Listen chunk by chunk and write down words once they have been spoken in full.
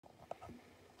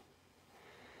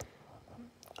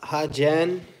Hi,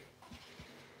 Jen.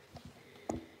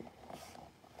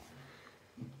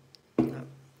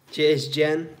 Cheers,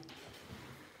 Jen.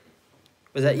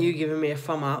 Was that you giving me a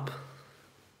thumb up?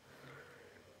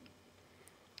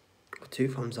 Got 2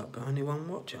 thumbs up, but only 1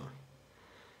 watcher.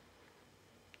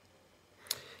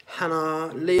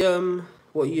 Hannah, Liam,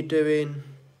 what are you doing?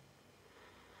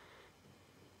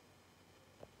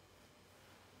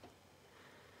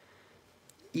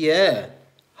 Yeah.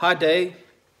 Hi, Day.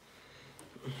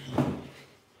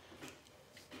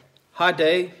 Hi,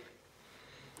 Day.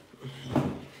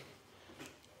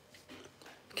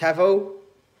 Cavill?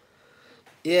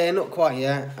 Yeah, not quite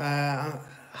yet.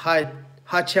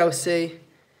 Hi, Chelsea.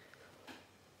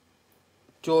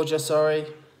 Georgia, sorry.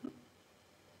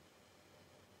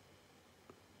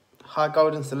 Hi,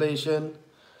 Golden Solution.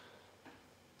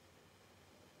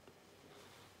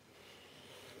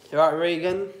 You right,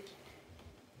 Regan?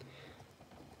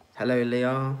 Hello,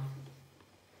 Leah.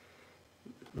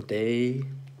 D.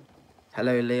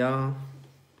 Hello, Leah.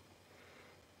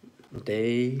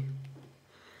 D.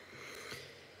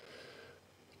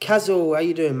 Kazal, how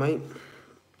you doing, mate?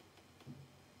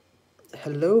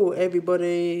 Hello,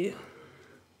 everybody.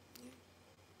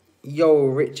 Yo,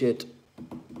 Richard.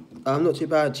 I'm not too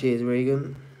bad, cheers,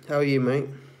 Regan. How are you, mate?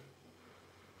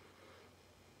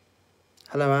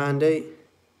 Hello, Andy.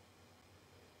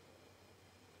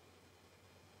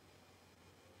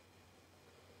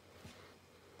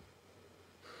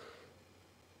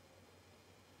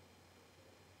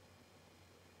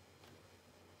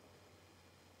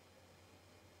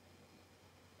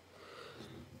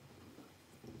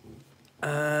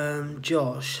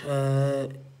 Josh.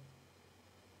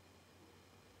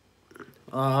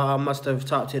 I must have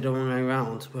typed it the wrong way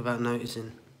around without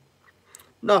noticing.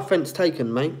 No offence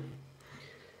taken, mate.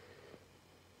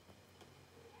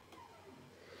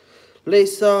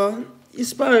 Lisa, you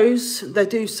suppose they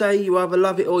do say you either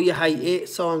love it or you hate it,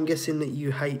 so I'm guessing that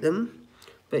you hate them.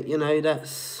 But, you know,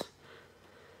 that's...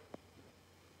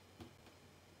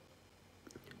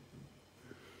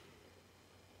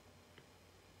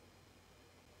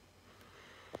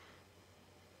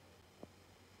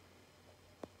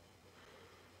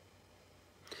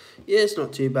 Yeah, it's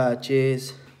not too bad,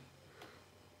 cheers.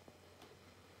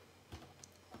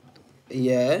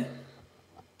 Yeah.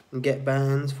 And get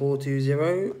bands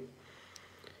 420.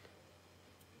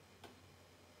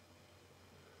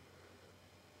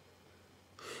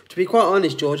 To be quite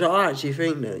honest, George, I actually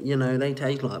think that, you know, they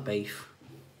taste like beef.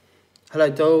 Hello,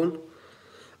 Dawn.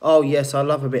 Oh, yes, I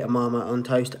love a bit of Marmite on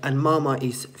toast. And Marmite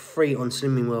is free on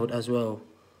Slimming World as well.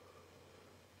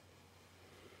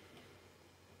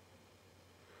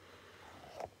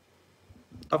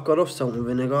 I've got off salt and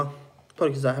vinegar.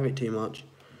 Probably because I have it too much.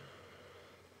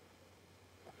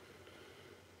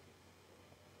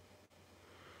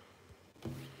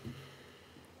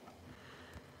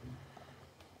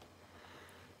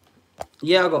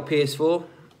 Yeah, I got PS4.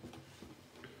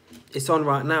 It's on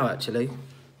right now, actually.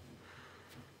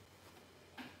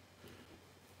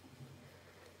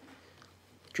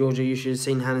 Georgia, you should have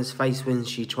seen Hannah's face when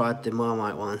she tried the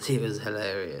Marmite ones. It was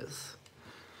hilarious.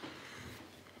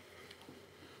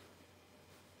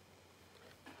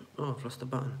 Oh, I've lost the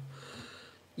button.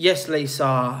 Yes,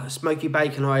 Lisa. Smoky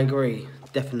bacon, I agree.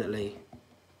 Definitely.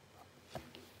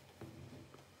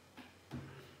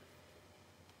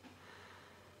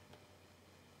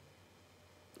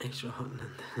 Extra hot.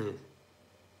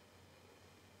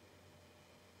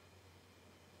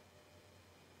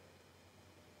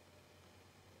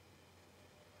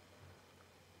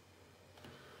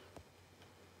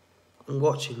 I'm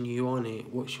watching you on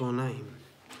it. What's your name?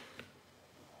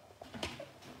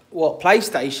 What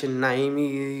PlayStation name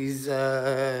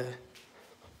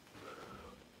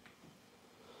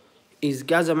is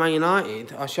Gaza Man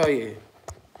United? I'll show you.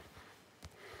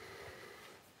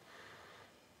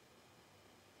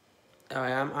 I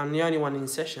am. I'm the only one in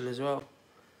session as well.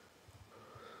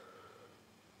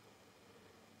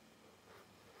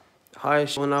 Hi,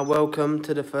 Shauna. Welcome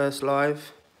to the first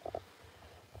live.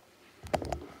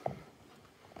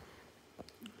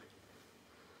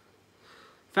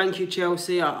 Thank you,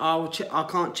 Chelsea. I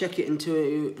can't check it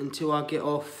until I get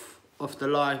off the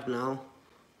live now,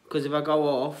 because if I go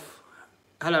off,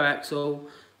 hello Axel,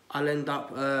 I'll end up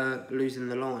losing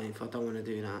the live. I don't want to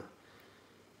do that.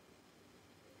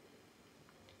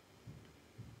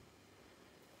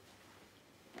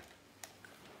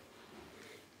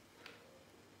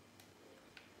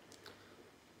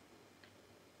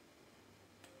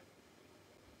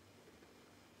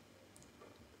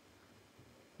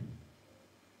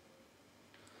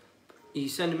 You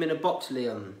send them in a box,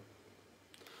 Liam?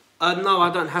 No,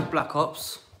 I don't have Black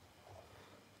Ops.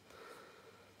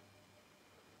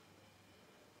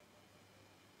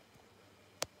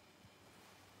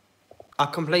 I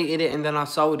completed it and then I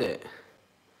sold it.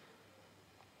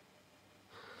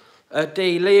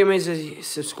 D, Liam is a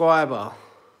subscriber.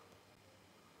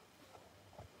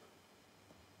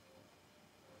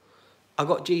 I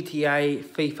got GTA,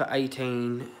 FIFA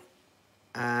 18,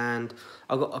 and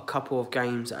I got a couple of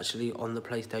games actually on the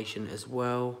PlayStation as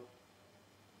well.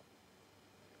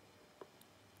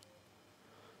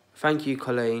 Thank you,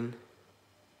 Colleen.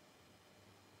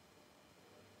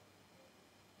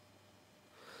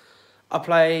 I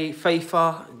play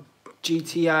FIFA,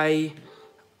 GTA,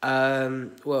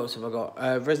 what else have I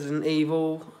got? Resident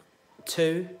Evil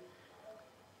 2,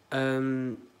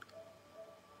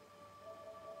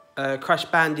 Crash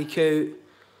Bandicoot,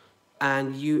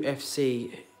 and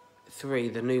UFC 3,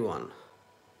 the new one.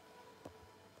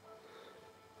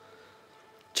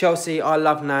 Chelsea, I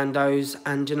love Nando's,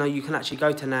 and you know, you can actually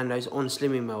go to Nando's on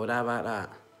Slimming World. How about that?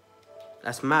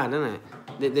 That's mad, isn't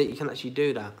it? That you can actually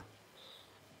do that.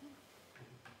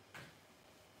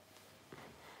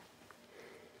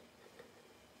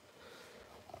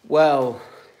 Well,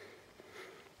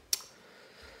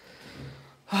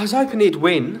 I was hoping he'd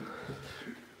win,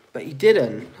 but he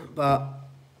didn't. But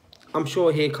I'm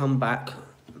sure he'll come back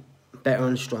better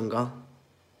and stronger.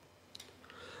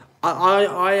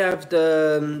 I have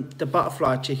the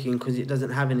butterfly chicken because it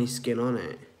doesn't have any skin on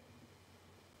it.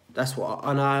 That's what,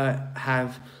 and I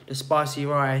have the spicy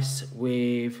rice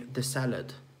with the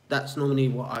salad. That's normally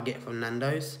what I get from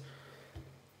Nando's.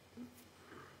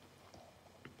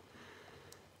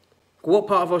 What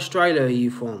part of Australia are you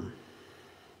from?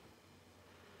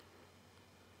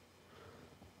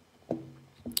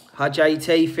 Hi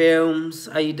JT Films,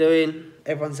 how you doing?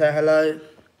 Everyone say hello.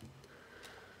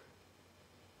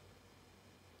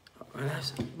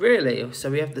 Really? So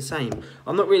we have the same.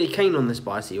 I'm not really keen on the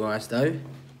spicy rice though.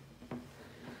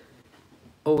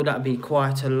 Oh, that'd be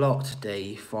quite a lot,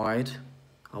 D, fried,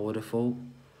 I would have thought.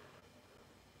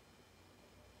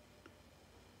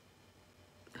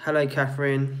 Hello,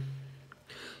 Catherine.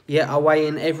 Yeah, I weigh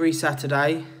in every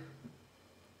Saturday.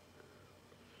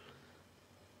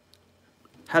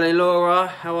 Hello, Laura.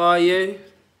 How are you?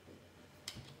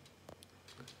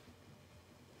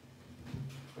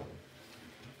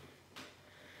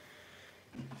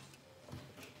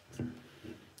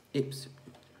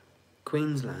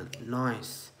 Queensland.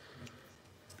 Nice.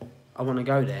 I want to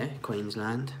go there,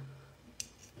 Queensland.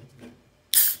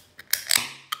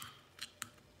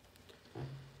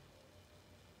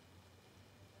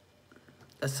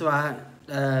 That's right,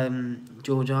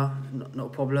 Georgia, not a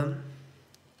problem.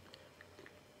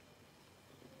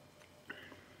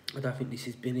 I don't think this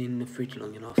has been in the fridge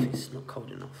long enough, it's not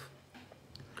cold enough.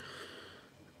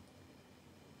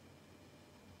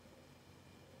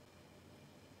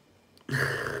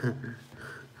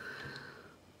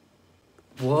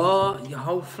 What? Your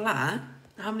whole flat?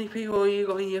 How many people have you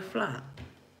got in your flat?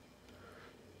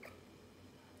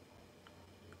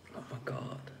 Oh my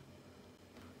God.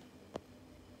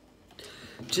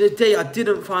 Today I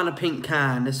didn't find a pink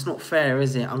can. It's not fair,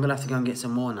 is it? I'm going to have to go and get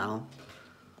some more now.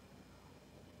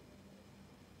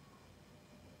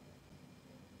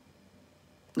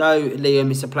 No,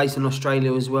 Liam, it's a place in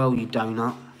Australia as well, you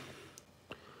donut.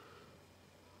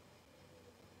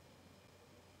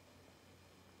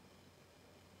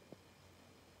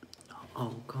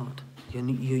 Oh, God. Your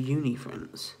uni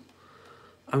friends.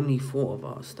 Only 4 of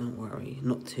us, don't worry.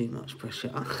 Not too much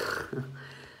pressure.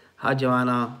 Hi,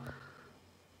 Joanna.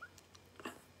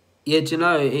 Yeah, do you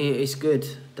know, it's good.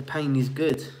 The pain is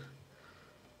good.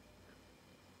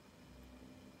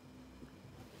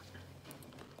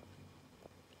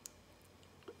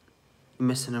 You're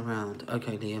messing around.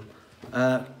 Okay, Liam.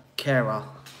 Kara.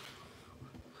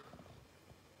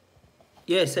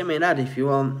 Yeah, send me an ad if you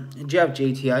want. Do you have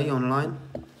GTA online?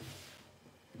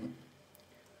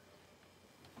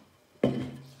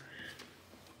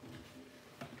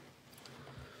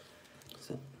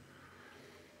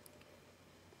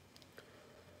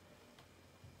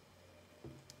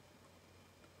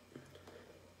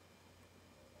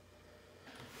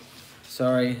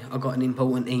 Sorry, I got an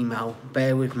important email.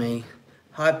 Bear with me.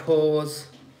 Hi, pause.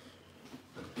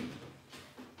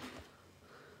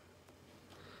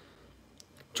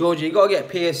 Georgia, you got to get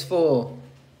PS4.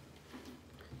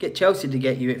 Get Chelsea to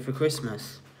get you it for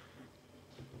Christmas.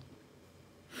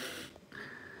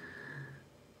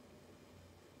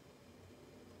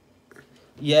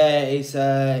 Yeah, it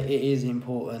is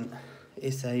important.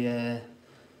 It's a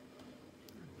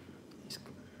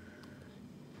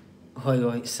Hoi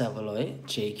Savaloy,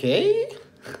 cheeky.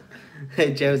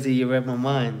 Hey Chelsea, you read my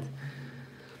mind.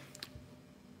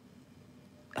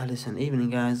 Listen,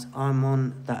 evening guys, I'm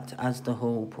on that as the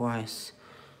whole price.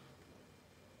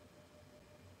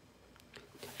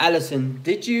 Alison,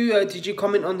 did you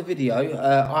comment on the video?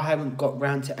 I haven't got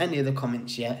round to any of the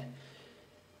comments yet.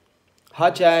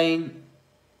 Hi Jane,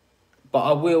 but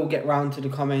I will get round to the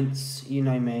comments. You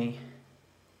know me.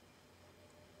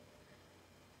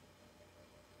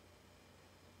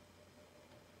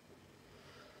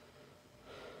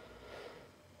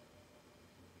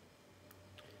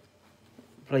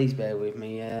 Please bear with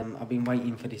me. I've been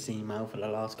waiting for this email for the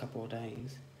last couple of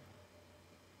days.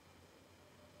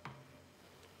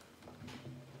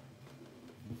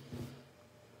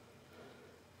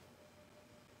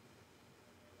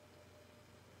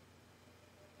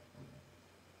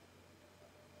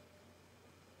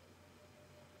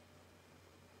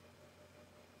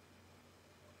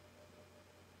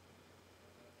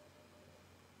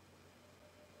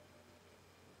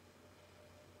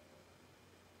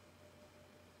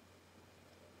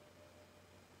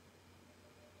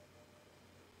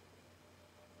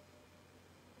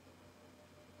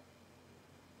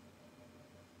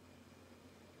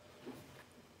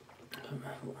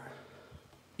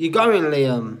 You going,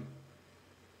 Liam?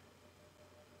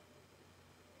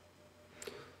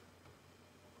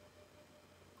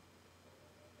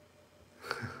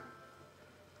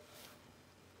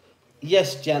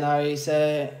 Yes, Jenna. It's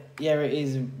yeah, it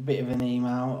is a bit of an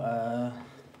email.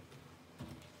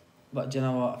 But do you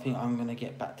know what? I think I'm gonna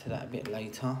get back to that a bit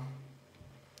later.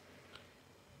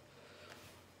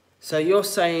 So you're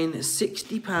saying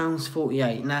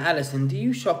 £60.48. Now, Alison, do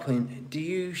you shop in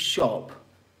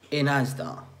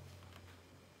Asda?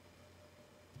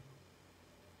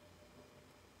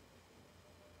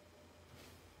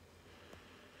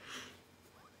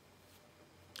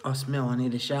 I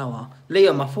need a shower.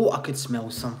 Liam, I thought I could smell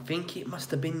something. It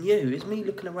must have been you. It's me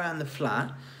looking around the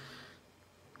flat.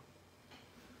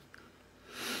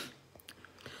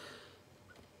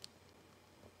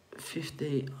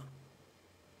 $50.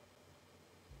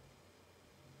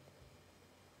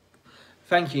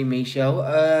 Thank you, Michelle.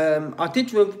 I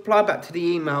did reply back to the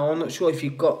email. I'm not sure if you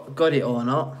got it or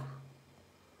not.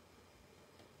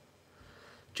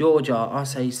 Georgia, I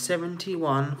say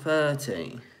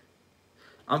 71.30.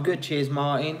 I'm good, cheers,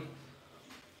 Martin.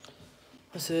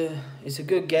 It's a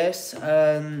good guess.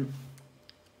 But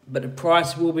the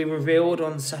price will be revealed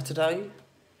on Saturday,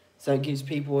 so it gives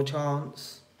people a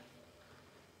chance.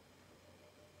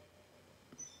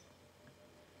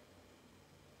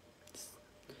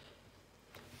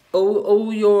 All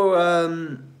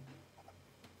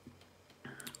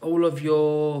of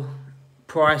your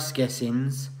price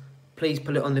guessings, please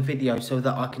put it on the video so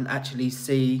that I can actually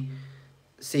see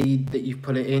that you've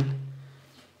put it in.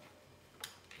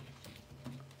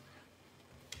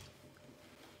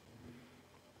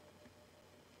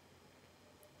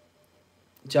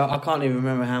 So I can't even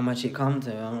remember how much it comes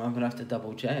to. I'm gonna have to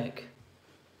double check.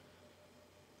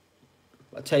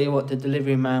 I tell you what, the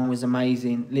delivery man was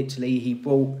amazing. Literally,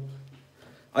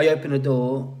 I opened the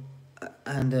door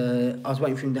and I was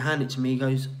waiting for him to hand it to me. He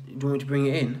goes, "Do you want me to bring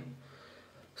it in?"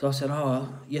 So I said, "Oh,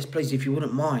 yes, please, if you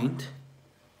wouldn't mind."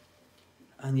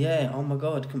 And yeah, oh my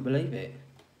God, couldn't believe it.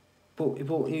 He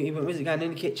went, "Was it going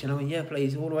in the kitchen?" I went, "Yeah,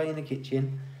 please, all the way in the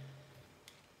kitchen."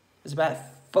 It's about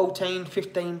 14,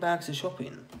 15 bags of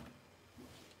shopping.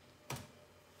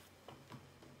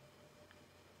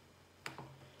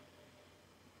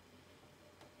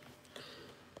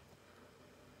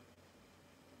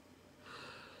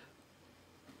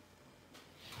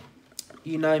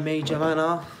 You know me,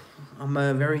 Joanna. I'm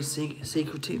very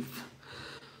secretive.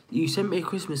 You sent me a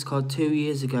Christmas card 2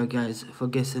 years ago, guys, for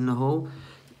guessing the haul.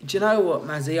 Do you know what,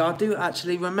 Mazzy? I do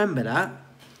actually remember that.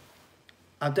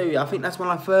 I do. I think that's when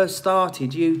I first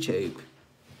started YouTube.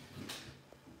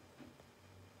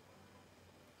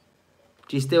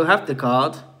 Do you still have the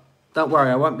card? Don't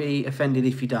worry, I won't be offended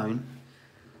if you don't.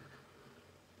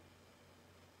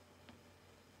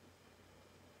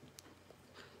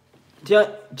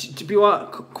 To be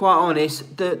quite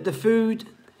honest, the food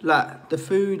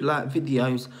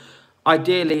videos,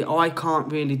 ideally I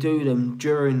can't really do them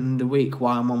during the week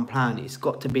while I'm on plan. It's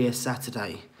got to be a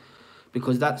Saturday,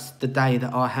 because that's the day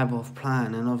that I have off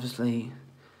plan, and obviously,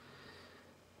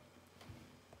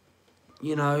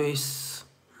 you know, it's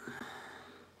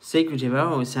secretive. It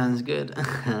always sounds good.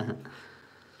 As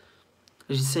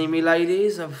you see me,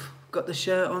 ladies, I've got the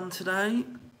shirt on today.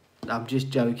 I'm just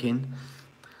joking.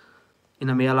 You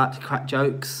know me, I like to crack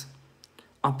jokes.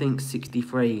 I think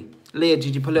 63. Leah,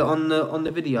 did you put it on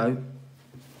the video?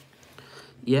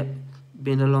 Yep,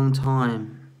 been a long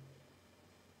time.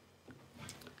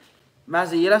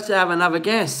 Mazzy, you'll have to have another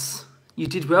guess. You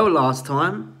did well last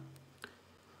time.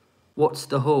 What's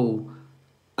the haul?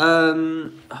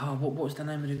 Oh, what was the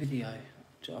name of the video?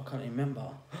 I can't remember.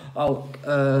 Oh,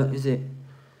 is it?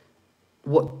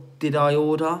 What did I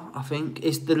order? I think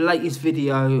it's the latest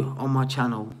video on my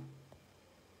channel.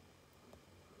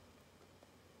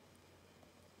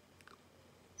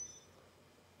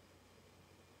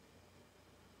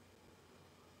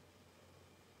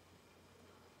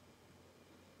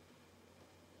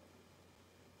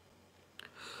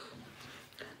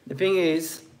 The thing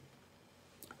is,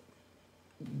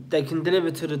 they can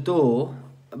deliver to the door,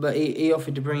 but he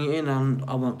offered to bring it in, and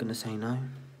I wasn't gonna say no,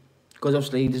 because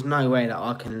obviously there's no way that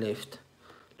I can lift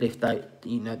that,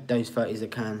 you know, those 30s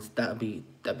of cans. That'd be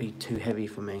too heavy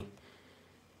for me.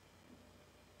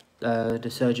 The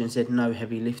surgeon said no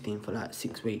heavy lifting for like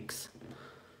 6 weeks,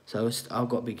 so I've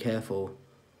got to be careful.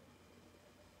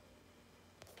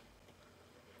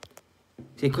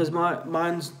 See, because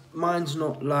mine's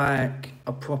not like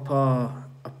a proper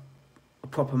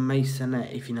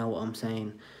masonette, if you know what I'm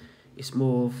saying. It's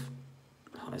more of,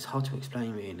 it's hard to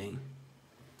explain really.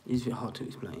 It's a bit hard to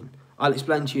explain. I'll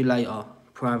explain to you later,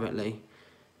 privately.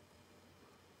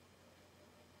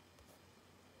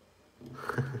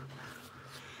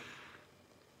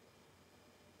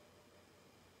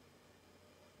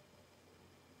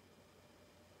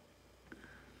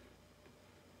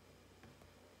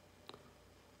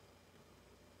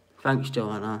 Thanks,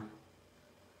 Joanna.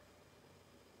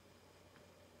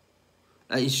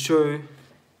 That is true.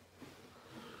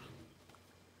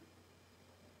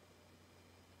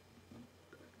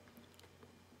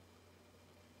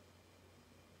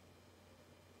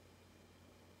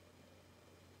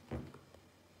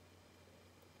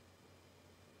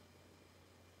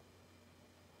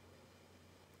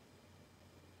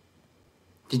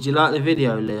 Did you like the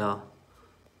video, Leah?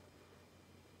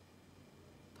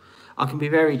 I can be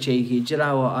very cheeky. Do you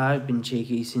know what? I've been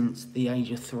cheeky since the age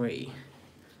of 3.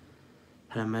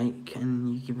 Hello, mate.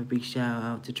 Can you give a big shout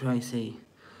out to Tracy?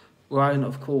 Ryan,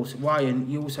 of course. Ryan,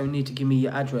 you also need to give me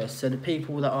your address. So the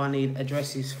people that I need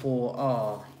addresses for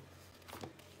are...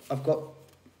 I've got...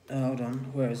 hold on.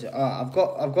 Where is it? I've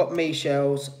got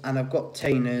Michelle's and I've got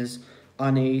Tina's. I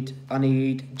need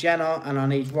Jenna and I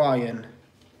need Ryan.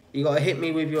 You got to hit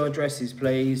me with your addresses,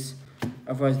 please.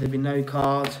 Otherwise, there'll be no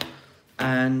card.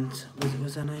 And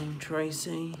was her name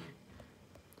Tracy?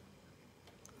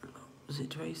 Was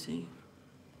it Tracy?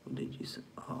 What did you say?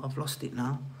 Oh, I've lost it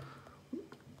now.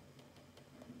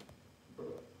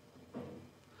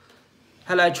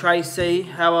 Hello, Tracy.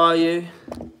 How are you?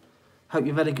 Hope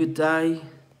you've had a good day.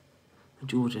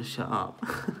 Georgia, shut up.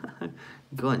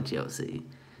 Go on, Chelsea.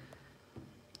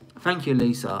 Thank you,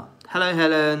 Lisa. Hello,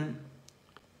 Helen.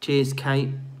 Cheers, Kate.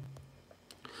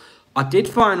 I did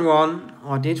find Ron.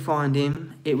 I did find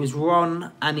him. It was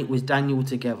Ron and it was Daniel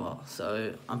together.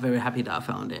 So I'm very happy that I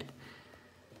found it.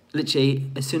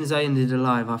 Literally, as soon as I ended the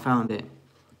live, I found it.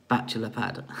 Bachelor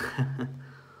pad.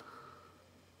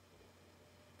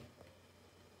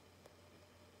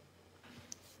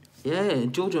 Yeah,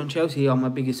 Georgia and Chelsea are my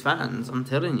biggest fans, I'm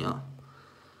telling you.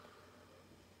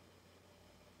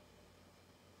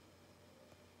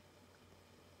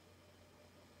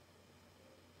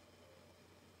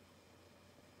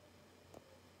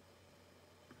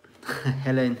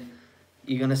 Helen,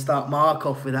 you're going to start Mark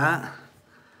off with that?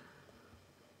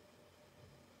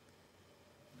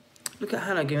 Look at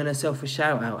Hannah giving herself a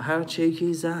shout out. How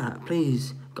cheeky is that?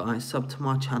 Please, guys, sub to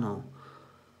my channel.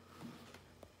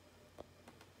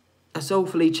 That's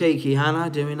awfully cheeky, Hannah,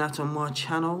 doing that on my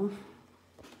channel.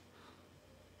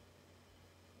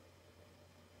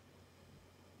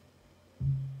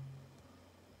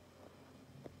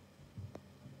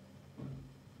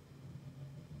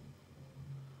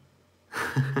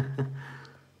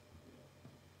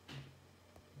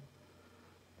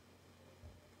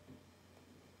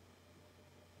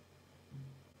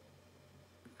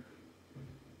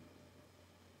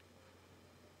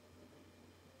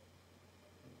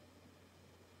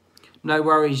 No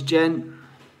worries, Jen.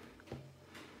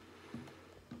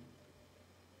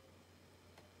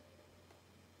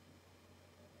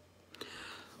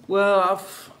 Well,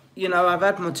 I've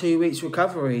had my 2 weeks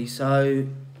recovery, so,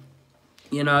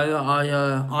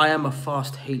 I am a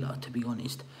fast healer, to be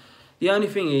honest. The only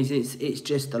thing is, it's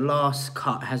just the last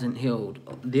cut hasn't healed.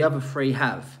 The other 3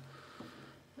 have.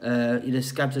 The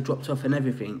scabs are dropped off and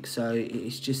everything, so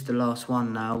it's just the last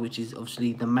one now, which is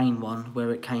obviously the main one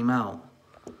where it came out.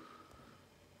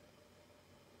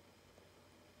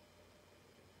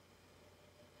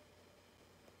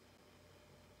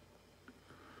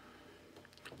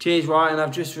 Cheers, Ryan.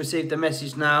 I've just received a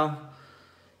message now.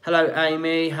 Hello,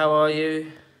 Amy. How are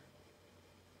you?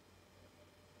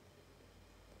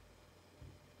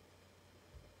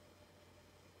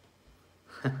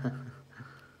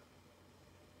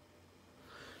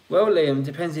 Well, Liam,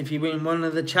 depends if you win one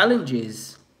of the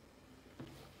challenges.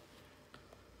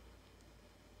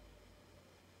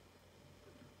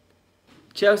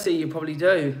 Chelsea, you probably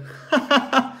do.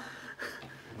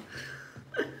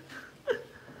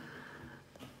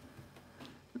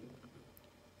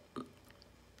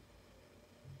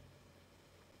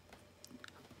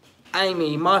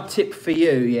 Amy, my tip for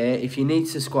you, yeah, if you need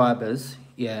subscribers,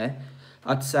 yeah,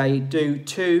 I'd say do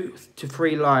 2 to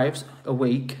 3 lives a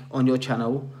week on your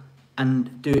channel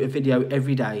and do a video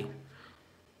every day.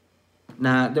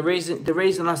 Now, the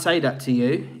reason I say that to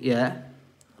you, yeah,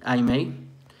 Amy,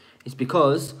 is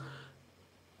because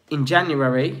in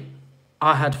January,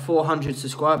 I had 400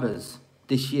 subscribers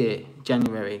this year,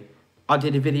 January. I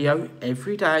did a video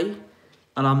every day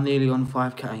and I'm nearly on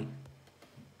 5k.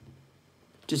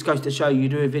 Just goes to show you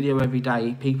do a video every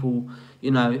day, people, you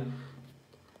know,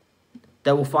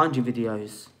 they will find your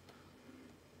videos.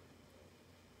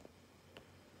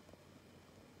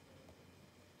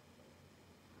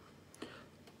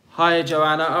 Hi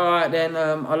Joanna, alright then,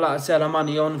 like I said, I'm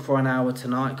only on for an hour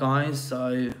tonight, guys,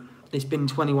 so it's been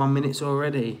 21 minutes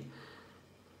already.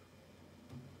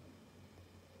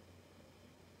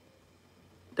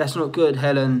 That's not good,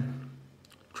 Helen.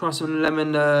 Try some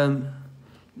lemon,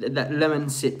 that lemon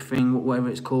sip thing, whatever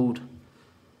it's called.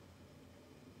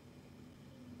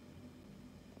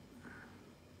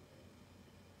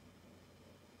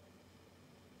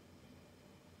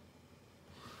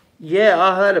 Yeah,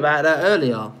 I heard about that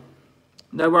earlier.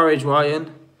 No worries,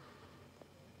 Ryan.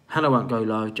 Hannah won't go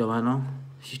live, Joanna.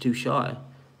 She's too shy.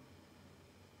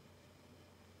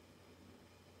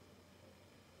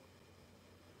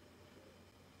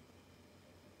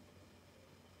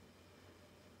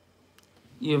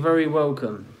 You're very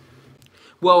welcome.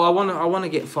 Well, I want to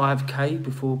get 5k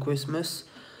before Christmas,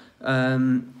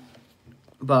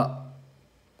 but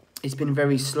it's been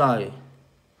very slow.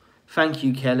 Thank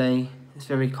you, Kelly. It's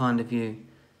very kind of you.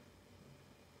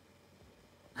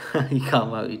 You can't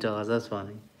multitask, that's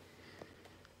funny.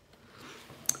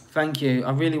 Thank you.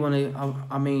 I really want to,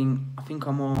 I mean, I think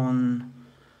I'm on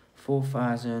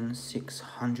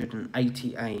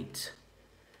 4,688.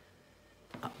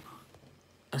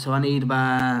 So I need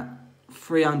about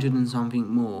 300 and something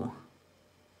more.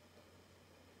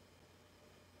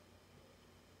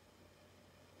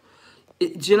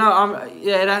 Do you know,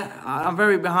 I'm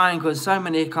very behind because so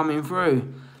many are coming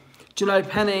through. Do you know,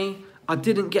 Penny, I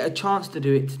didn't get a chance to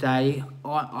do it today.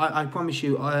 I promise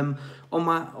you, on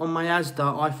my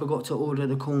Asda, I forgot to order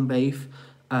the corned beef.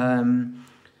 And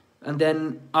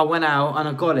then I went out and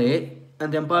I got it.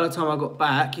 And then by the time I got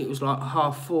back, it was like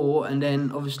 4:30. And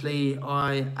then obviously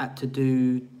I had to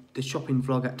do the shopping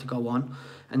vlog had to go on.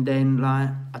 And then like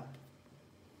I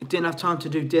didn't have time to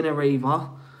do dinner either.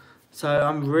 So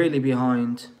I'm really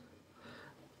behind.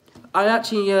 I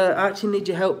actually need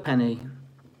your help, Penny.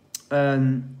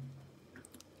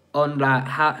 On like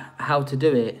how to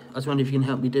do it. I was wondering if you can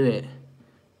help me do it.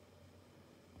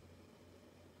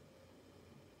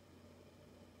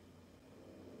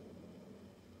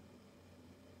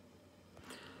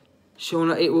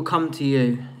 Shauna, it will come to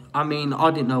you. I mean,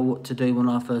 I didn't know what to do when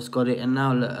I first got it, and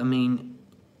now look, I mean,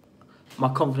 my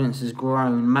confidence has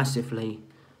grown massively.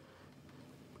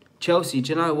 Chelsea,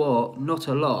 do you know what? Not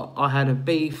a lot. I had a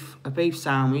beef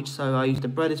sandwich, so I used the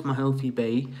bread as my healthy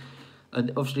B.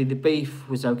 Obviously, the beef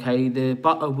was okay. The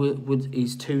butter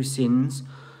is 2 sins.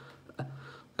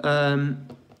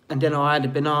 And then I had a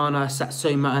banana,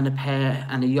 satsuma, and a pear,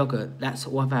 and a yogurt. That's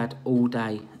all I've had all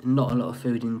day. Not a lot of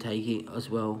food intake as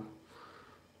well.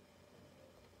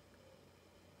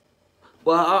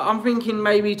 Well, I'm thinking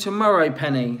maybe tomorrow,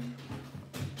 Penny.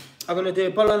 I'm going to do a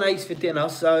bolognese for dinner,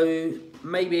 so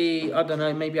maybe, I don't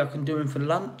know, maybe I can do them for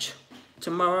lunch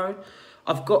tomorrow.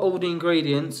 I've got all the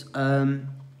ingredients.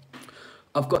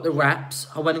 I've got the wraps.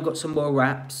 I went and got some more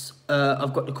wraps.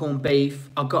 I've got the corned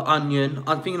beef. I've got onion.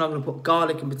 I'm thinking I'm going to put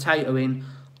garlic and potato in.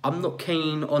 I'm not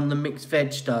keen on the mixed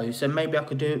veg though, so maybe I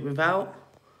could do it without.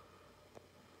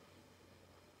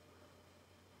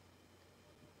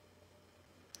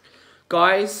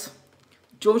 Guys,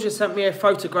 Georgia sent me a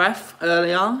photograph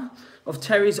earlier of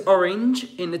Terry's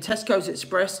orange in the Tesco's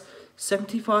Express,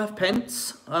 75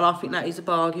 pence. And I think that is a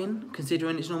bargain,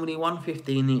 considering it's normally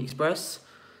 1.50 in the Express.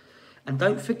 And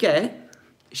don't forget,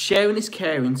 sharing is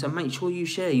caring, so make sure you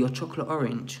share your chocolate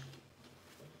orange.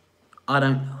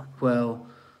 Well,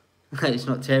 it's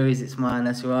not Terry's, it's mine,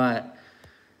 that's right.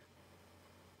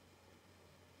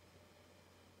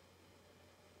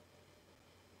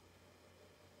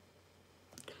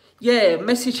 Yeah,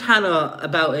 message Hannah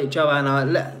about it,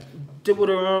 Joanna. Do all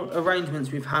the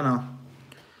arrangements with Hannah.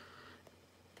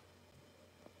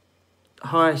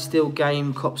 High steel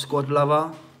game cop squad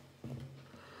lover.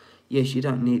 Yes, you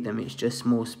don't need them, it's just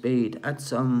more speed. Add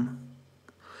some...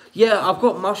 Yeah, I've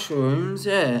got mushrooms,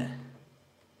 yeah.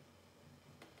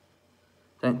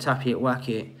 Don't tap it, whack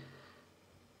it.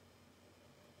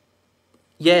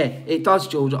 Yeah, it does,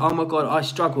 George. Oh my God, I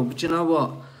struggle. But you know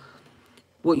what?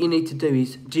 What you need to do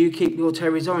is, do you keep your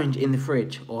Terry's orange in the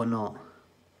fridge or not?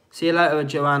 See you later,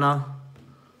 Joanna.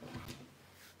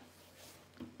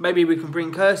 Maybe we can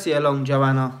bring Kirsty along,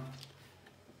 Joanna.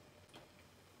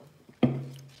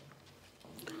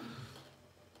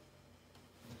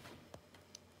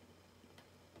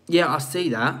 Yeah, I see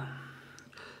that.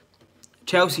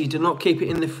 Chelsea, do not keep it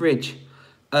in the fridge.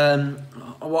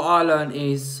 What I learned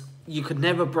is you could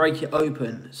never break it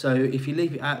open. So if you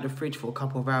leave it out of the fridge for a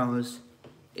couple of hours,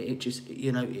 it just,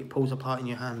 you know, it pulls apart in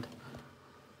your hand.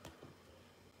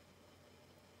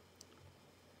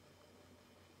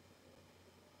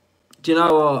 Do you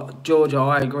know what, Georgia,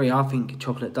 I agree. I think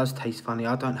chocolate does taste funny.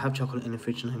 I don't have chocolate in the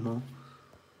fridge anymore.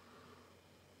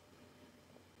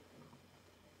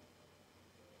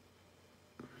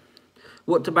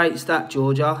 What debate's that,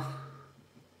 Georgia?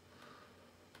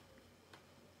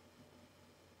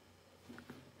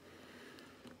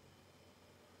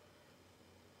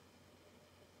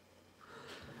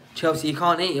 Chelsea, you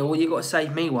can't eat it all. You've got to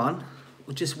save me one.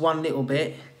 Or just one little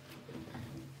bit.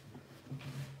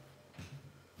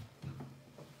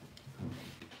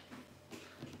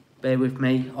 Bear with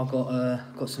me. I've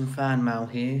got some fan mail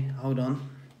here. Hold on.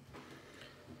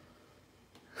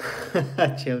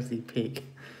 Chelsea pig.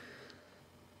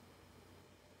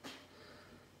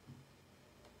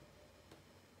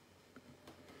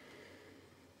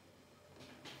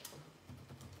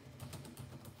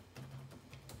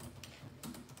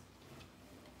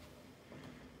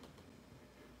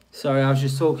 Sorry, I was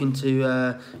just talking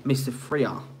to Mr.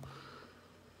 Freer.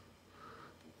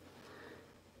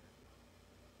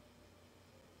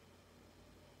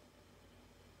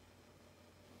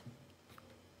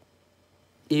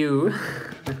 Ew.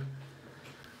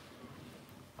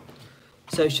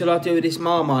 So shall I do this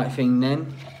Marmite thing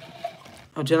then?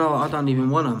 Oh, do you know what? I don't even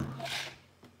want them.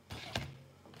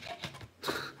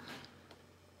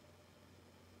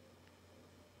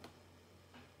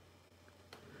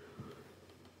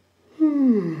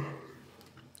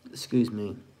 Excuse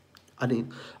me. I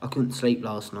couldn't sleep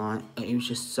last night. It was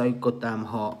just so goddamn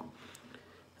hot.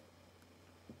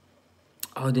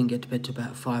 I didn't get to bed till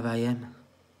about 5 AM.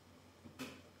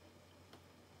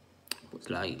 It was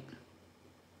late.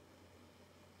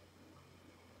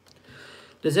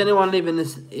 Does anyone live in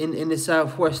the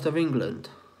southwest of England?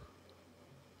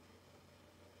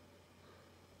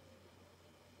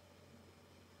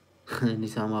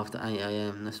 Anytime after 8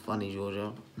 AM. That's funny,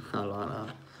 Georgia. I like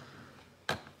that.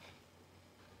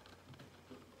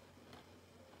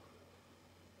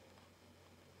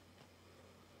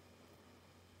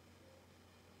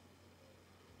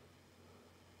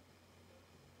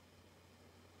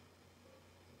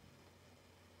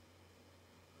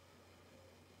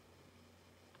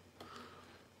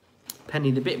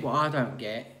 Penny, the bit what I don't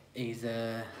get is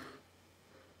hello,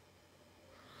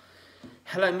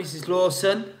 Mrs.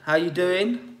 Lawson. How you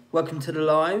doing? Welcome to the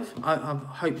live. I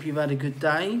hope you've had a good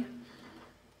day.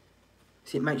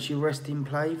 So it makes you rest in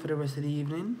play for the rest of the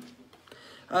evening.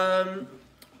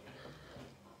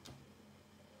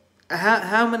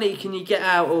 How many can you get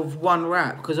out of one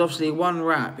wrap? Because obviously one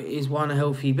wrap is one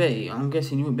healthy bee. I'm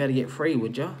guessing you wouldn't be able to get 3,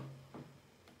 would you?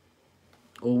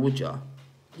 Or would you?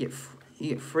 You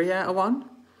get 3 out of 1?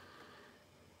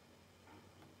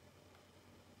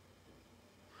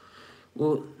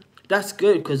 Well, that's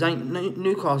good, because ain't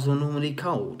Newcastle normally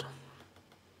cold.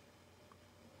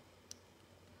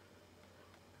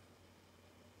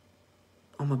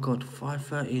 Oh my God,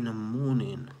 5:30 in the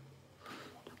morning.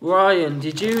 Ryan,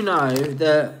 did you know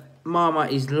that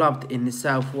Marmite is loved in the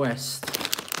southwest?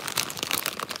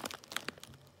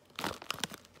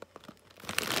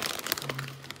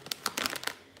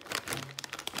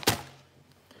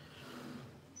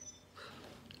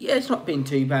 Yeah, it's not been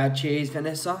too bad. Cheers,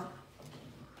 Vanessa.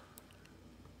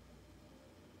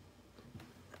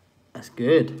 That's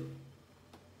good.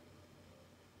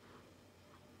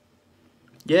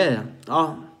 Yeah.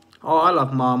 Oh, I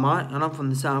love Marmite, and I'm from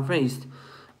the southeast.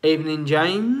 Evening,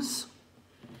 James.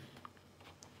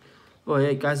 Oh,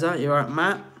 yeah, Gaza, you alright,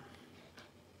 Matt?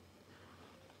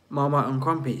 Marmite and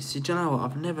crumpets. Did you know what?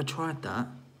 I've never tried that.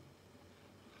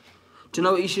 Do you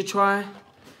know what you should try?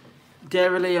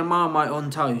 Dairy and Marmite on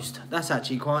toast. That's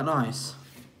actually quite nice.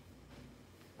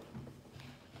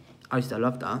 I used to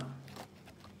love that.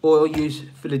 Or use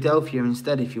Philadelphia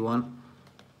instead if you want.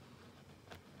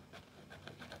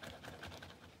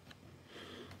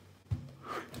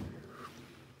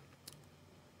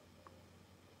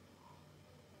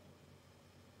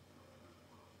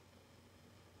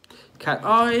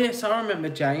 Oh yes, I remember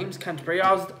James, Canterbury.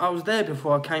 I was there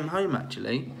before I came home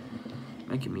actually.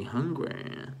 Making me hungry.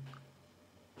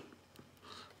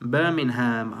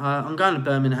 Birmingham. I'm going to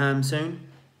Birmingham soon.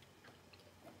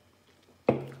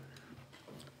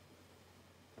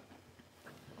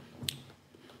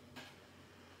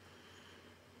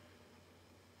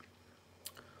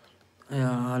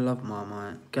 Yeah, I love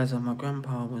Marmite. Gaza, my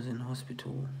grandpa was in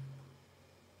hospital.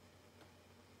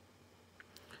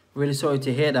 Really sorry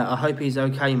to hear that. I hope he's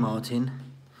okay, Martin.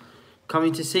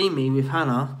 Coming to see me with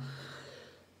Hannah.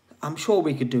 I'm sure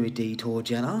we could do a detour,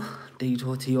 Jenna.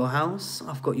 Detour to your house.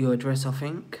 I've got your address, I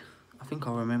think. I think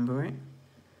I remember it.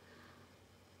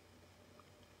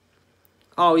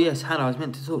 Oh, yes, Hannah, I was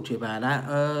meant to talk to you about that.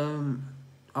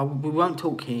 We won't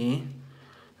talk here.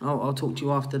 I'll talk to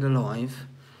you after the live.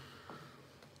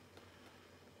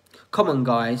 Come on,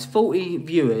 guys. 40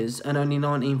 viewers and only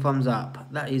 19 thumbs up.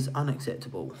 That is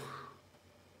unacceptable.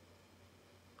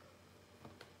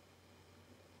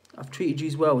 I've treated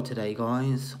you well today,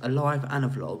 guys. A live and a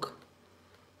vlog.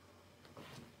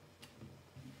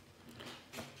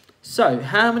 So,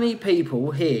 how many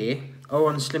people here are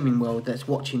on Slimming World that's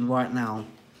watching right now?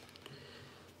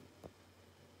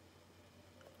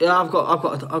 Yeah, I've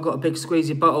got a big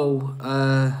squeezy bottle.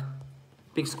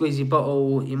 Big squeezy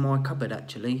bottle in my cupboard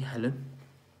actually. Helen.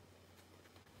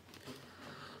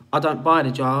 I don't buy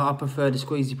the jar. I prefer the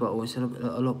squeezy bottle. It's a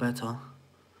lot better.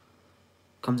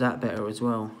 Comes out better as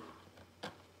well.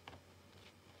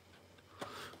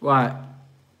 Right.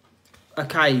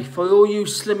 Okay, for all you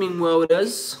Slimming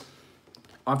Worlders,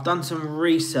 I've done some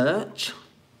research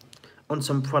on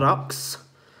some products.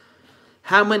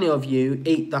 How many of you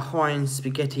eat the Heinz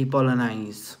spaghetti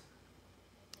bolognese?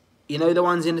 You know the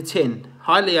ones in the tin?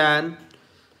 Hi, Leanne.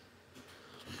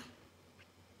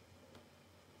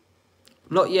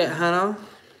 Not yet, Hannah.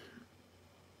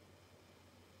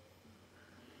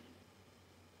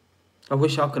 I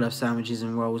wish I could have sandwiches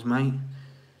and rolls, mate.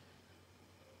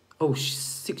 Oh,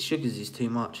 6 sugars is too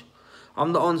much.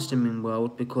 I'm not on Slimming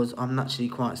World because I'm naturally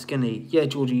quite skinny. Yeah,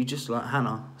 Georgia, you just like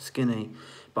Hannah, skinny.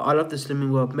 But I love the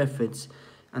Slimming World methods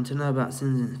and to know about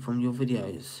sins from your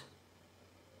videos.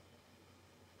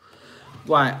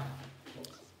 Right.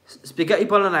 Spaghetti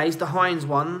bolognese, the Heinz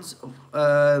ones.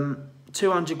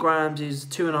 200 grams is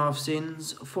 2.5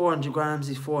 sins. 400 grams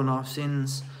is 4.5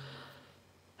 sins.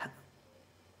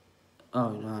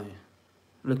 Oh no.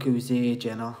 Look who's here,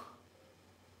 Jenna.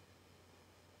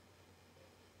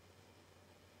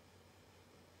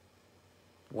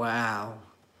 Wow.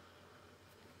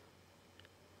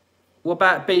 What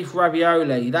about beef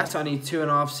ravioli? That's only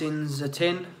 2.5 sins a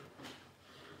tin.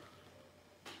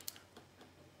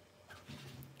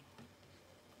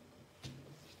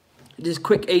 Just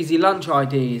quick, easy lunch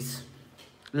ideas.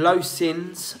 Low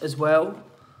sins as well.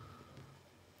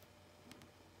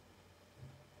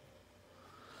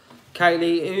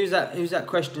 Kaylee, who's that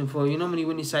question for? You normally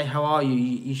when you say how are you,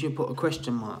 you should put a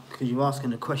question mark because you're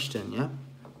asking a question, yeah?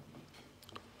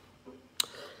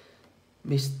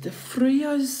 Mr.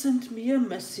 Frio sent me a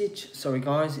message. Sorry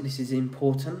guys, this is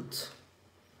important.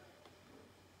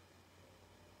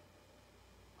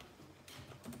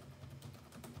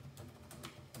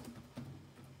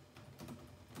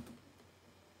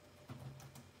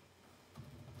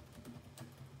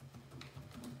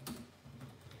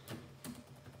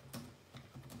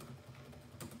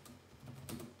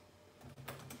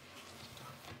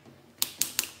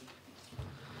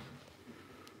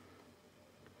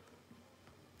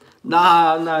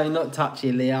 No, not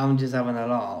touchy, Lee. I'm just having a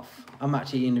laugh. I'm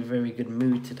actually in a very good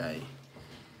mood today.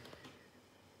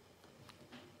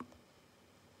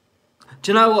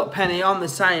 Do you know what, Penny? I'm the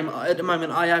same. At the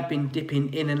moment, I have been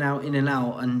dipping in and out,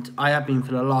 and I have been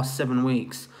for the last 7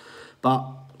 weeks. But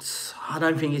I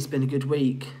don't think it's been a good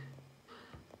week.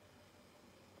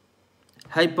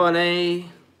 Hey,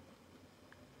 Bonnie.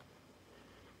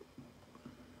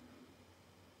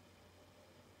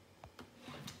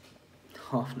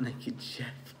 Half-naked chef.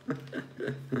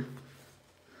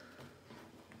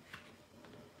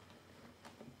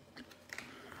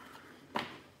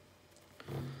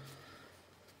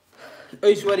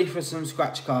 Who's ready for some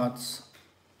scratch cards?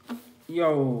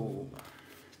 Yo.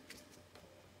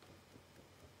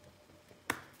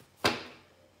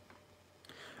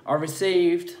 I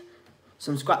received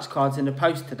some scratch cards in the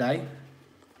post today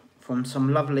from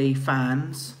some lovely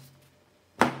fans.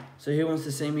 So who wants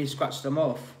to see me scratch them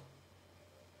off?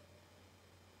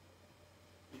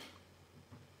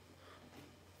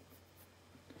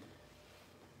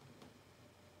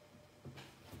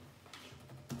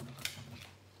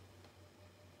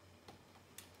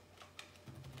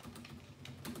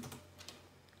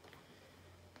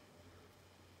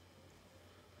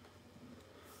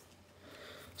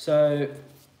 So,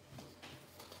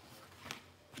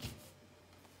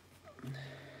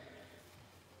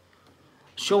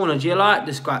 Shauna, do you like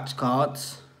the scratch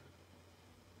cards?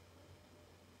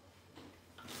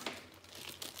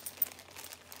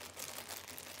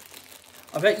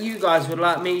 I bet you guys would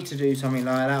like me to do something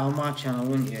like that on my channel,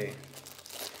 wouldn't you?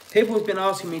 People have been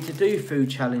asking me to do food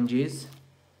challenges.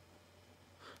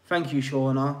 Thank you,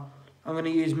 Shauna. I'm going to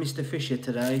use Mr. Fisher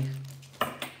today.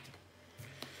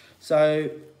 So,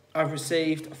 I've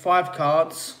received 5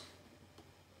 cards.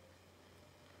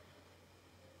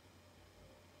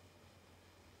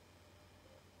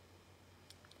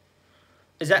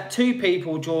 Is that 2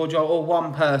 people, Georgia, or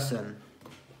 1 person?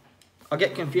 I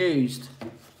get confused.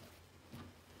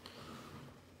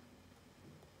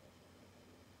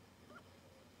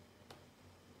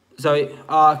 So,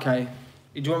 okay.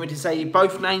 Do you want me to say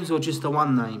both names or just the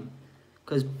one name?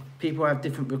 Because people have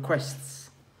different requests.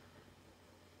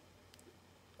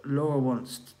 Laura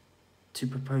wants to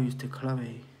propose to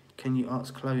Chloe. Can you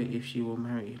ask Chloe if she will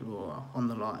marry Laura on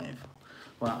the live?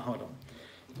 Well, hold on.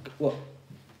 What?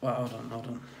 Well, hold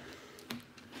on.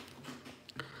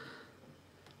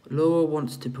 Laura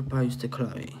wants to propose to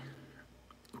Chloe.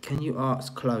 Can you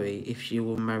ask Chloe if she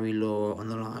will marry Laura on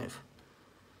the live?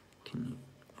 Can you?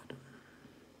 Hold on.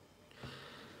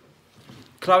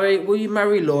 Chloe, will you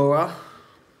marry Laura?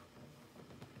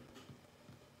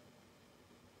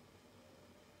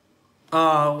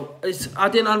 Oh, I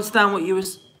didn't understand what you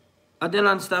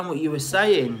were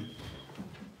saying.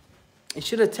 You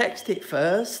should have texted it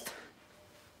first.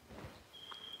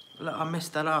 Look, I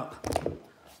messed that up. You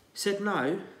said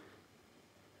no.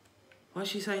 Why'd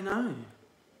she say no?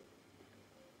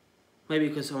 Maybe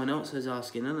because someone else was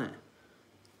asking, isn't it?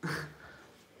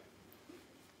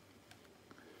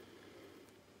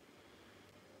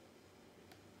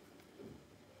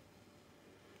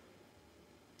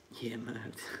 Yeah,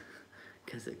 mad.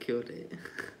 Because it killed it.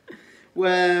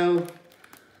 Well,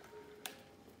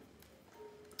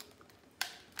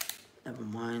 never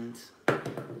mind. So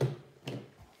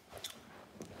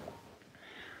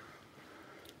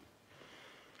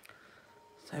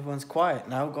everyone's quiet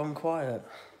now, gone quiet.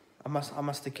 I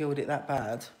must have killed it that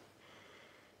bad.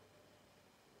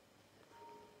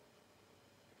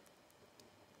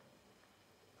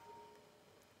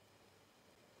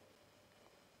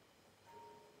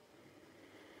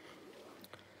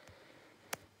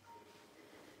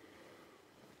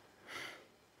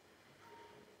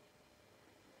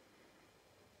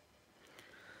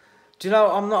 Do you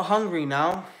know, I'm not hungry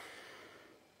now.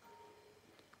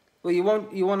 Well, you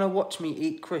want to watch me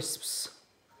eat crisps.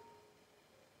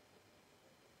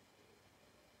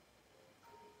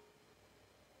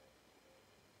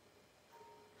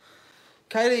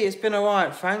 Kaylee, it's been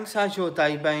alright, thanks. How's your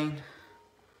day been?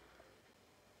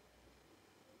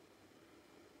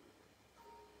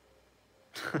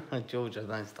 Georgia,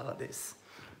 don't start this.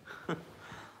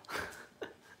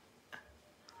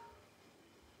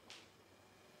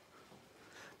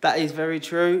 That is very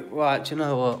true. Right, do you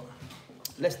know what?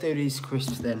 Let's do these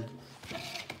crisps then.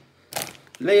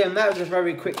 Liam, that was a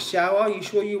very quick shower. You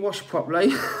sure you washed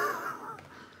properly?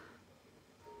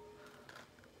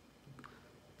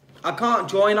 I can't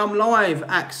join, I'm live,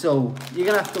 Axel. You're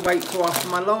going to have to wait till after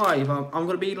my live. I'm going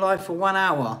to be live for 1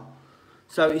 hour.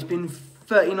 So it's been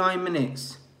 39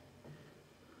 minutes.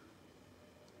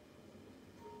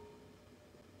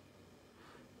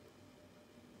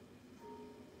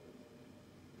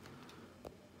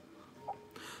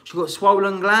 She's got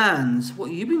swollen glands. What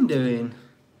have you been doing?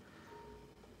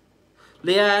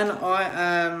 Leanne, I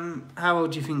am... How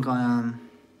old do you think I am?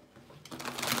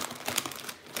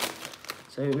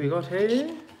 So we got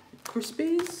here...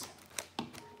 Crispies.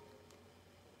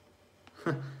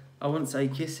 I wouldn't say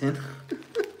kissing.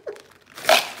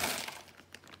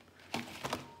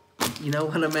 You know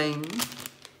what I mean?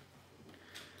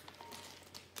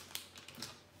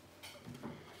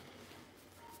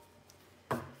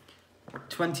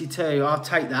 $22, I'll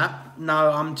take that.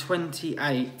 No, I'm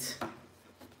 28.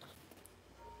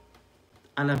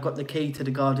 And I've got the key to the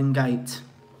garden gate.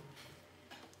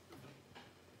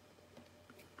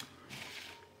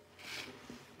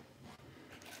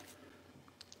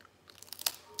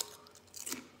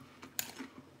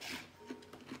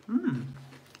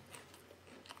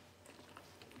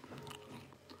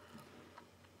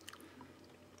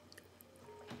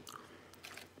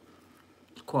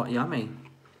 It's quite yummy.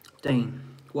 Dean,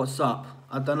 what's up?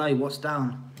 I don't know, what's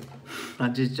down?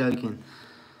 I'm just joking.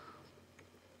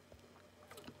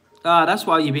 Ah, that's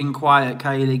why you've been quiet,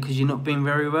 Kaylee, because you've not been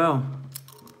very well.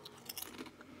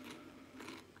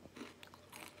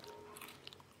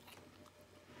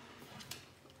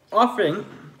 I think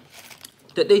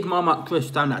That these Marmite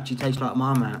crisps don't actually taste like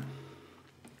Marmite.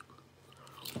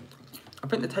 I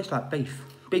think they taste like beef.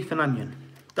 Beef and onion.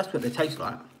 That's what they taste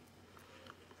like.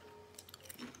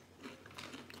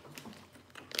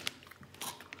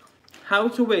 How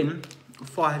to win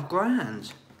 £5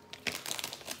 grand.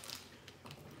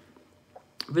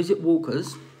 Visit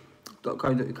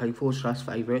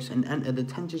walkers.co.uk/favourites and enter the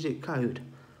 10-digit code.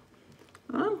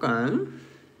 Okay.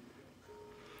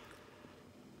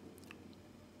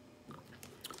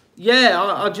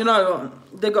 Yeah, do you know,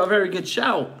 they got a very good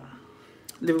shout.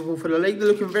 Liverpool for the league. They're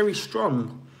looking very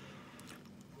strong.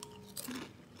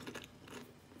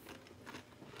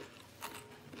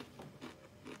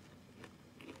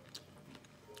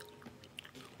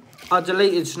 I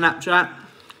deleted Snapchat.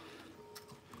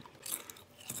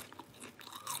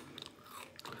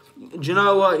 Do you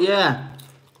know what? Yeah.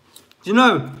 Do you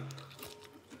know?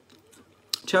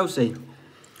 Chelsea.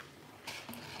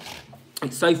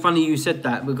 It's so funny you said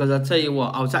that, because I tell you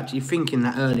what, I was actually thinking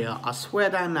that earlier. I swear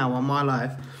down now on my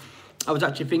life, I was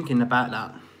actually thinking about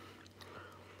that.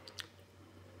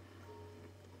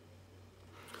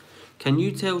 Can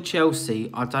you tell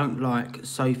Chelsea I don't like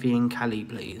Sophie and Callie,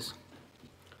 please?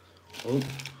 Oh,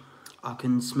 I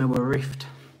can smell a rift.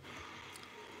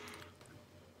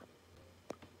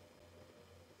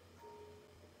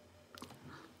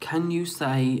 Can you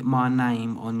say my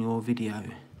name on your video?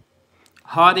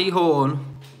 Hardy Horn.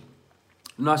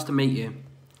 Nice to meet you.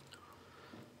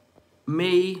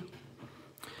 Me,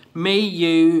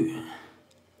 you,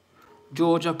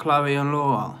 Georgia, Chloe and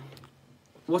Laura.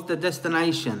 What's the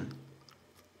destination?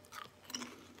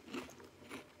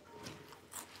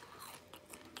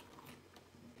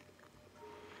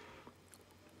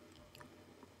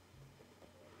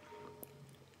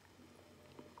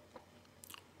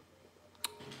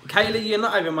 Kaylee, you're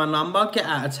not having my number. Get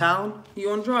out of town.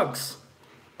 You're on drugs.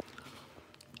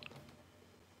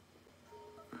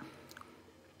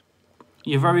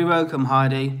 You're very welcome,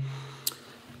 Heidi.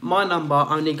 My number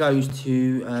only goes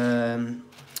to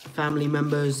family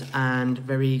members and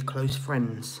very close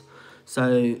friends.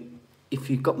 So if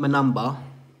you've got my number,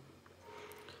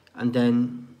 and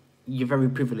then you're very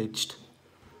privileged.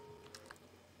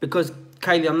 Because,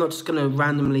 Kaylee, I'm not just going to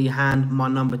randomly hand my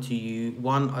number to you.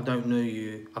 One, I don't know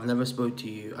you. I've never spoke to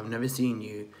you. I've never seen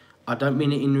you. I don't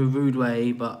mean it in a rude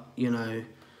way, but, you know,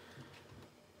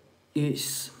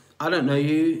 it's... I don't know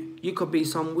you. You could be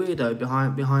some weirdo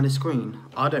behind a screen.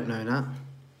 I don't know that.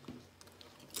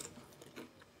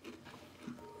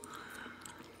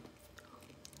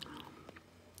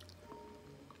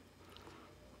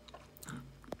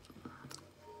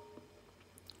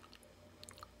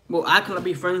 Well, how can I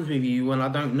be friends with you when I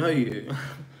don't know you?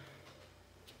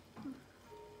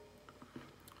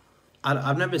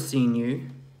 I've never seen you.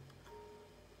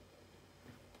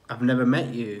 I've never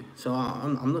met you. So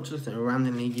I'm not just going to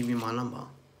randomly give you my number.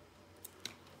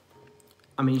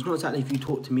 I mean, it's not exactly if you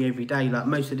talk to me every day. Like,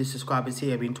 most of the subscribers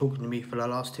here have been talking to me for the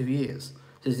last 2 years.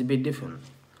 So it's a bit different.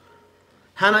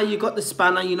 Hannah, you got the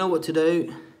spanner. You know what to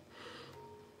do.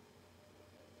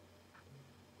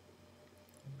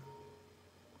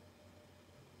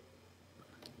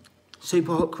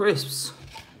 Super hot crisps.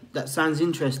 That sounds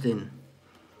interesting.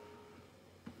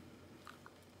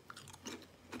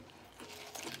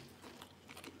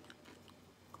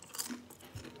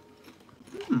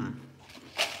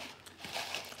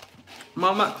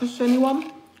 Marmite crisps,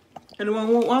 anyone? Anyone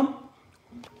want one?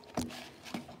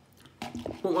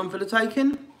 Want one for the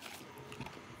taking?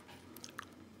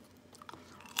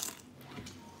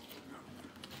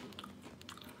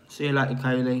 See you later,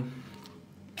 Kaylee.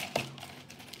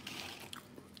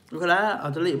 Look at that, I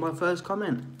deleted my first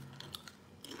comment.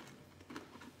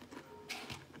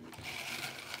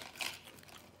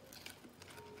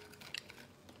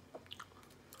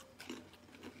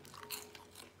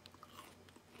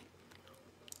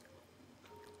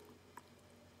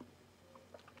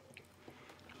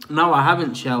 No, I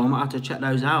haven't, Shell. I might have to check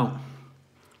those out.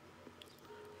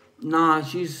 Nah,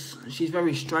 she's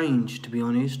very strange, to be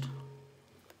honest.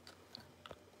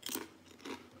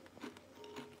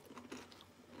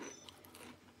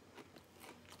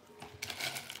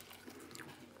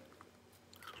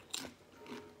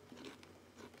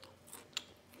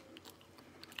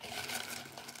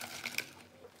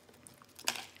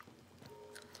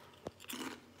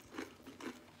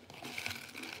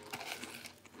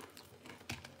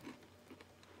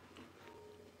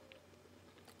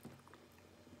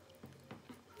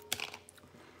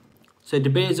 So the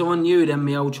beers are on you then,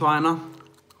 me old China.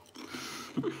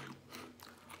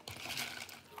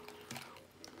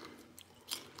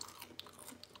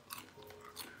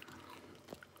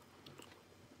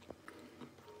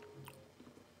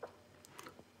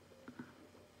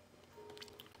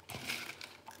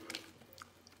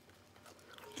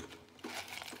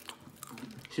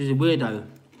 She's a weirdo.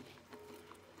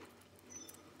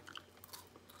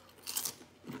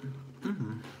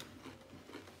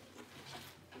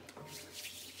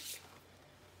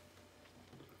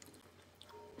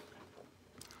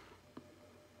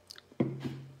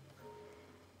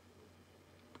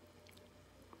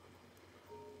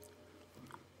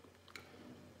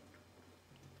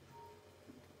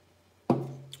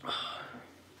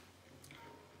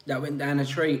 That went down a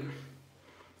treat.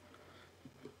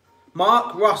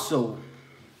 Mark Russell.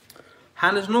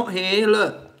 Hannah's not here,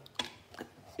 look.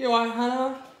 You alright,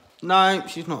 Hannah? No,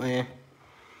 she's not here.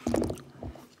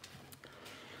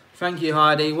 Thank you,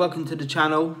 Heidi. Welcome to the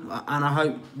channel, and I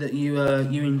hope that you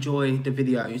you enjoy the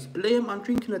videos. Liam, I'm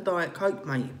drinking a Diet Coke,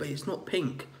 mate, but it's not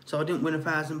pink, so I didn't win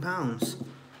 £1,000.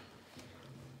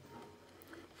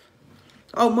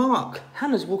 Oh, Mark,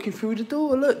 Hannah's walking through the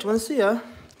door. Look, do you want to see her?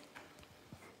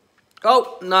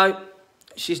 Oh, no,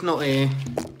 she's not here.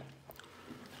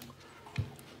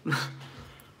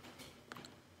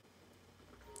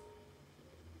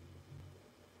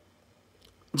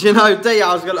 Do you know, Dee,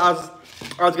 I was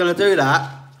gonna do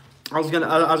that. I was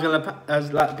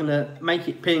gonna make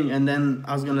it pink, and then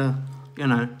I was gonna, you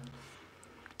know.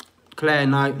 Claire,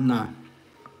 no.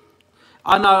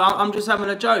 I know, I'm just having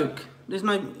a joke. There's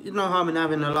no harm in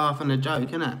having a laugh and a joke,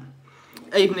 innit?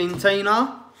 Evening,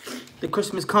 Tina, the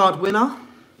Christmas card winner.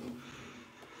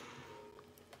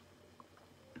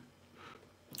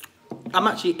 I'm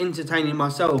actually entertaining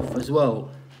myself as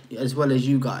well as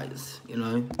you guys, you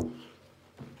know.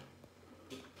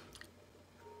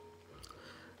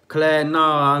 Claire,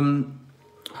 no,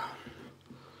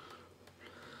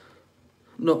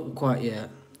 not quite yet.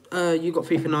 You got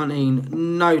FIFA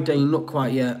 19. No, Dean, not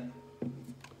quite yet.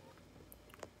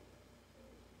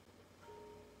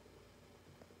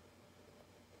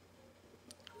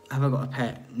 Have I got a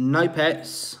pet? No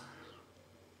pets.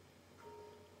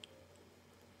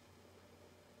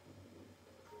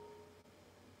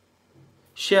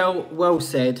 Shell, well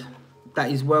said. That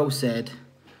is well said.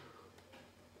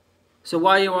 So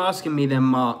why are you asking me then,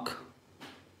 Mark,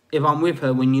 if I'm with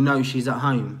her when you know she's at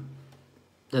home?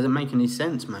 Doesn't make any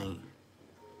sense, mate.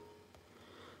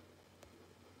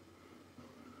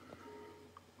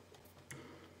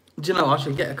 Do you know, I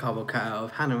should get a cover cut out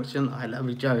of Hannah, shouldn't I?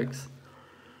 Lovely jokes.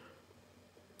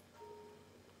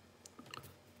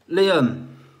 Liam,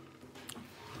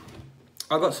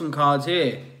 I got some cards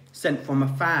here, sent from my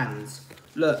fans.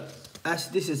 Look,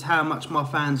 this is how much my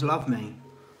fans love me.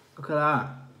 Look at that.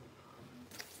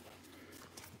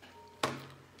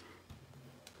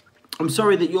 I'm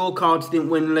sorry that your cards didn't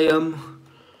win, Liam.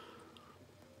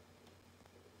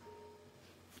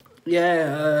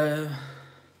 Yeah,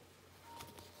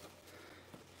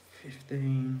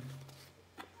 15.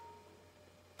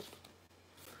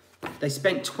 They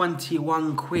spent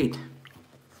 21 quid.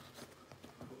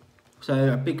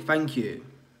 So a big thank you.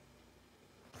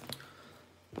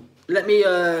 Let me,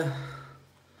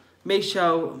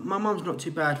 Michelle, my mum's not too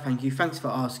bad, thank you. Thanks for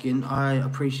asking, I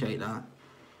appreciate that.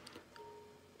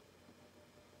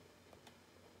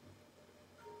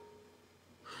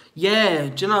 Yeah,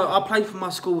 do you know, I played for my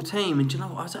school team, and do you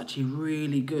know, I was actually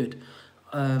really good.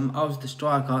 I was the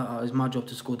striker, it was my job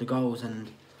to score the goals,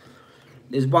 and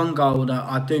there's one goal that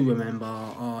I do remember.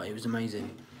 Oh, it was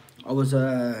amazing. I was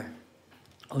on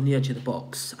the edge of the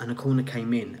box, and a corner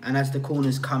came in, and as the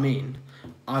corners come in,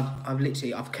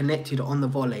 I've connected on the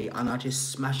volley, and I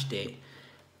just smashed it,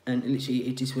 and literally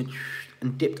it just went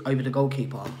and dipped over the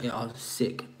goalkeeper. Yeah, I was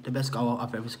sick. The best goal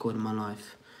I've ever scored in my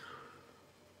life.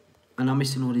 And I'm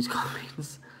missing all these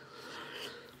comments.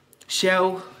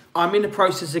 Shell, I'm in the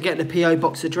process of getting a PO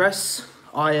box address.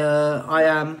 I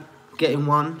am getting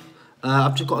one.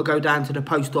 I've just got to go down to the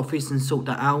post office and sort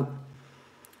that out.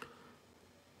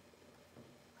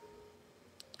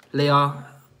 Leah,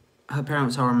 her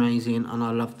parents are amazing, and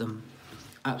I love them.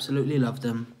 Absolutely love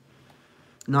them.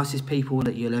 Nicest people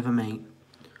that you'll ever meet.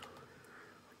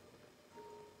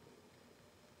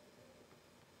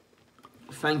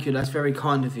 Thank you, that's very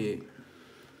kind of you.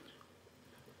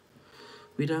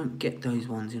 We don't get those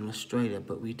ones in Australia,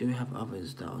 but we do have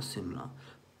others that are similar.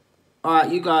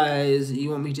 Alright, you guys,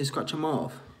 you want me to scratch them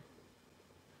off?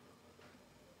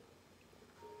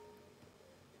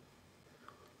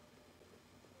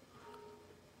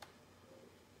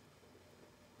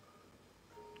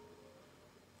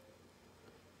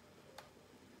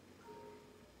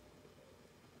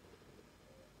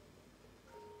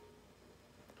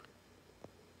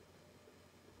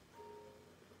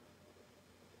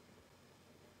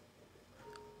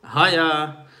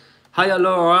 Hiya. Hiya,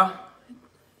 Laura.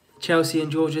 Chelsea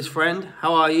and George's friend.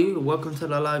 How are you? Welcome to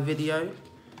the live video.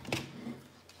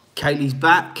 Kaylee's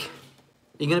back.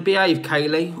 you going to behave,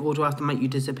 Kaylee, or do I have to make you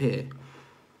disappear?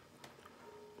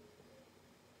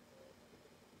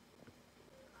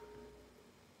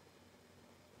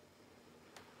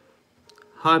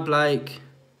 Hi, Blake.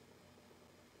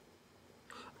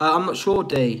 I'm not sure,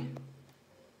 D.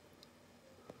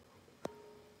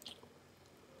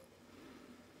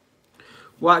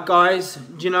 Right, guys,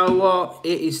 do you know what?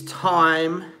 It is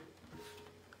time.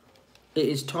 It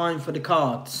is time for the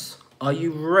cards. Are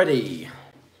you ready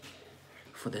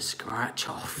for the scratch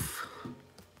off?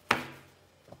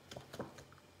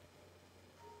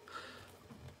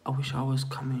 I wish I was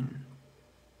coming.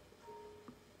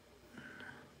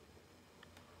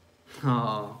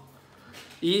 Oh.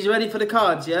 You ready for the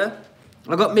cards, yeah?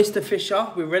 I got Mr. Fisher.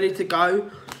 We're ready to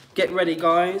go. Get ready,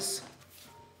 guys.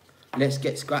 Let's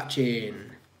get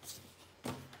scratching.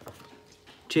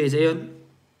 Cheers, Ian.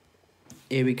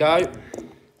 Here we go.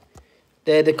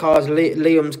 They're the cards,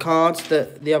 Liam's cards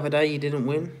that the other day he didn't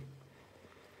win.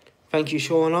 Thank you,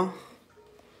 Shauna.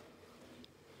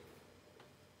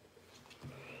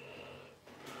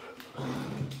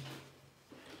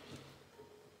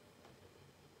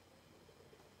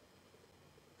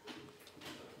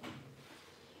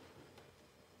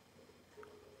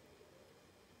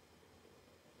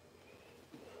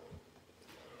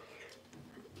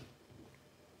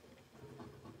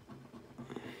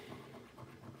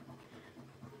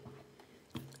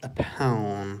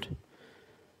 £1.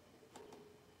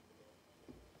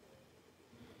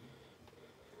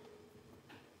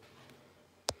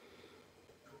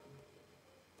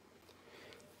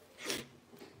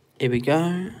 Here we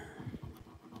go.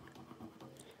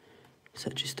 Is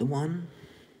that just the one?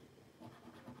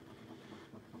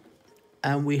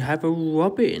 And we have a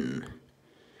Robin.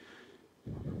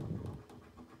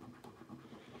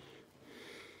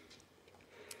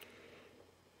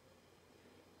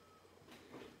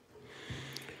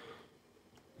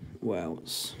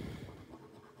 Wells.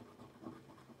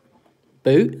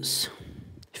 Boots.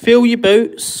 Fill your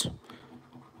boots.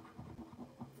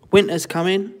 Winter's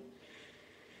coming.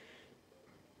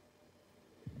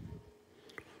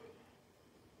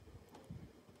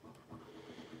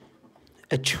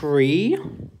 A tree.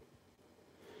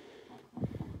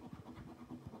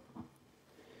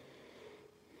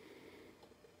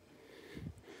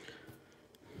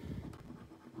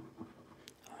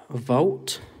 A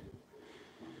vault.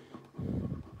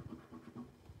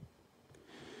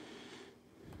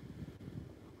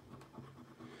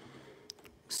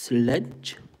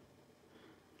 Sledge.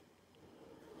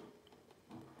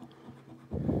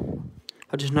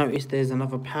 I just noticed there's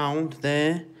another pound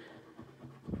there.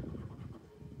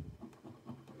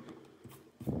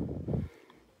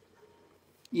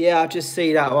 Yeah, I just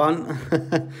see that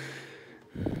one.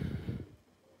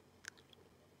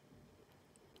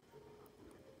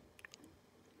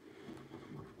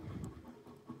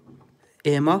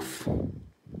 Earmuff.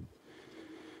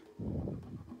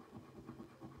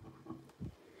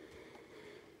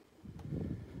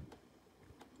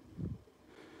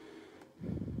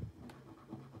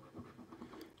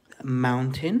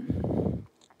 Mountain.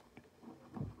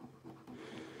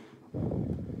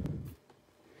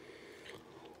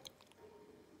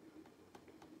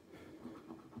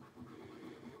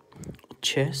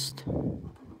 Chest.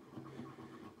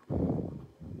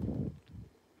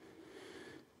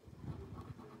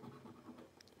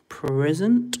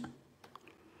 Present.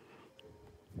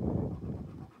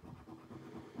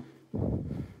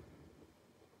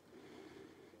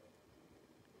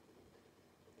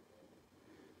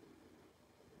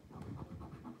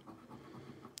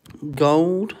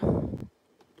 Gold.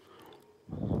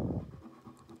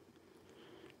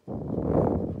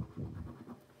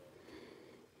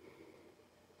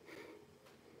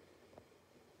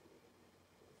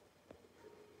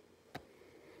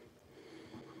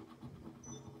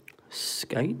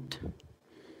 Skate.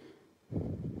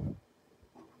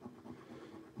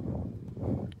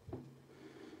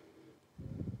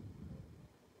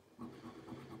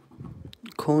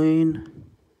 Coin.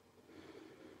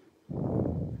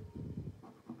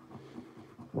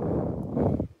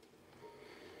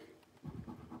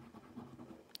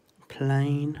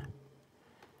 Plane.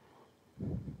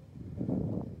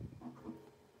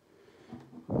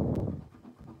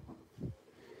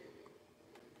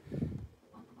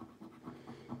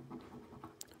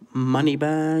 Money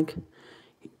bag.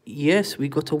 Yes, we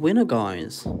got a winner,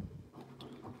 guys.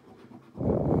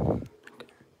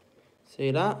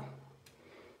 See that?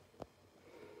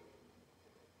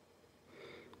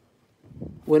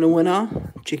 Winner,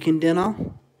 winner. Chicken dinner.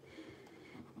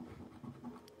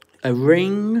 A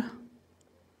ring.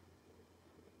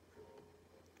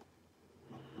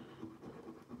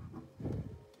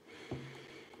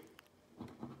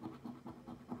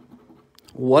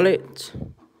 wallet,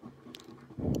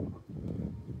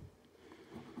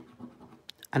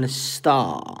 and a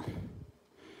star.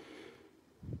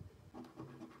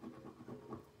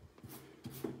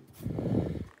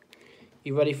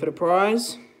 You ready for the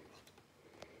prize?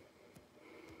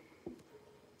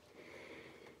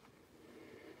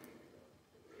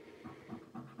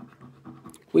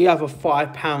 We have a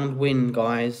 £5 win,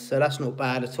 guys, so that's not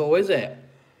bad at all, is it?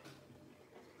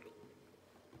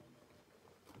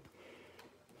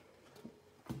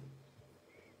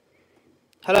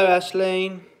 Hello,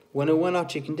 Ashleen. Winner, winner,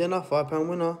 chicken dinner, £5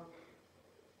 winner.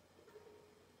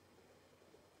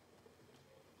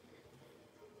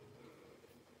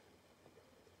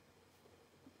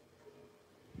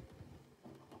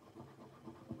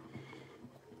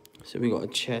 So we got a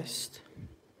chest.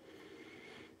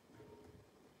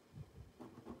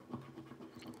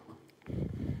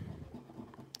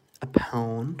 A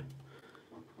pound.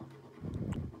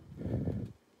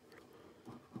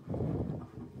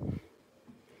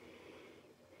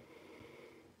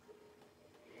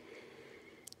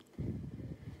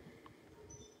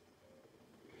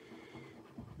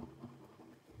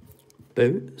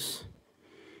 Boots.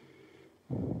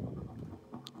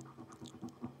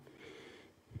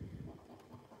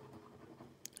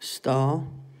 Star.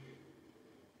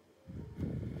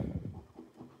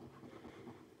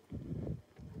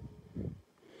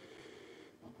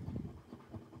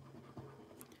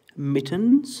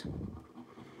 Mittens.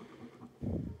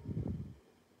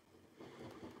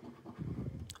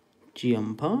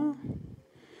 Jumper.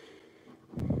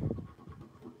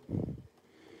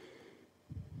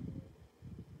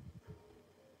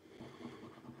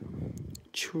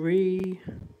 Tree.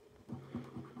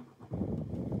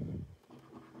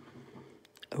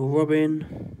 A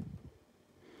robin.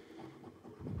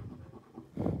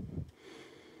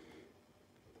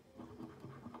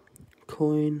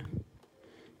 Coin.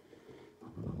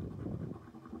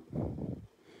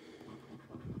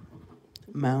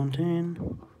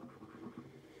 Mountain.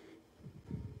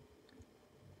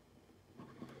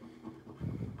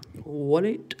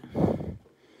 Wallet.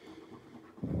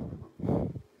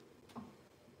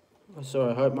 Oh,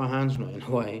 sorry, I hope my hand's not in the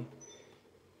way.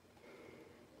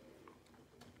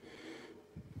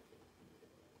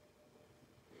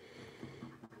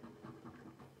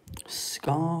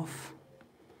 Scarf.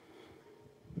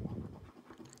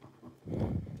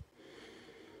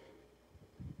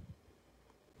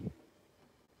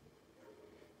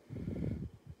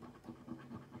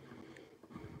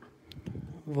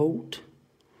 Vault.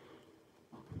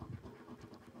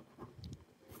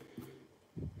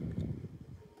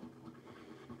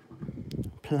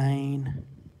 Plane.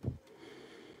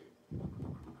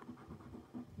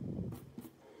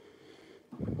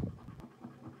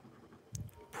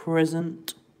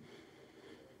 Present.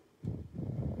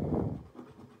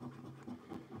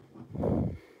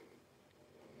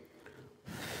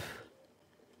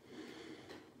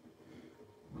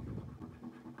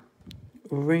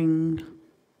 Ring.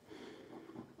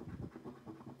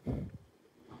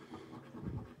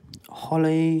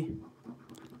 Holly.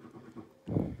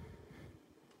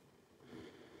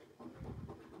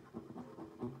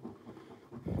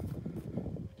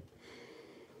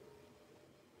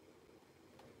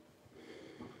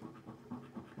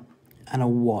 And a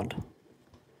wad.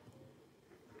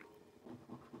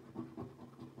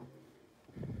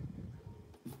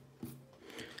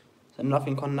 So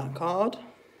nothing on that card.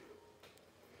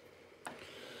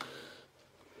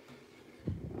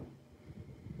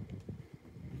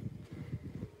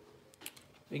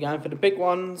 We're going for the big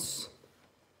ones.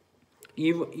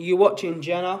 You watching,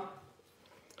 Jenna?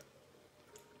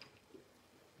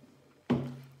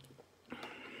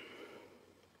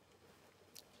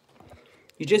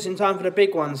 You're just in time for the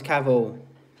big ones, Cavill.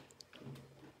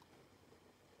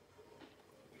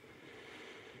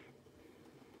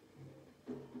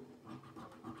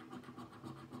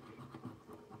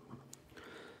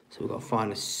 So we've got to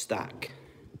find a stack.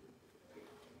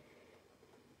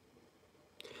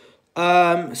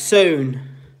 Soon.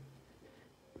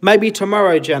 Maybe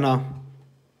tomorrow, Jenna.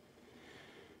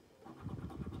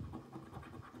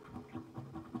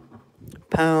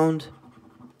 Pound,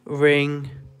 ring,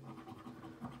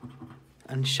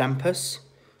 and champus.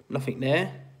 Nothing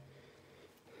there.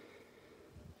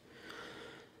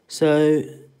 So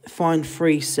find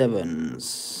 3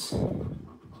 sevens.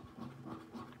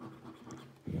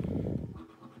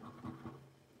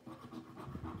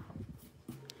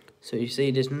 So you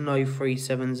see there's no 3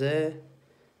 sevens there.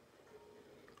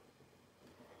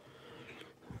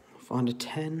 Find a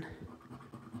 10.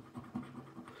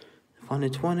 Find a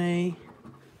 20.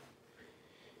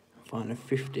 Find a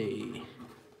 50.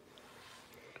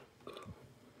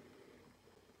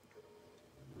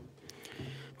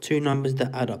 Two numbers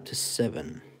that add up to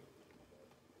 7.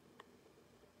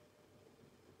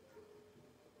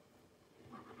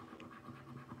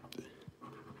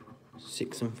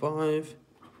 Six and 5.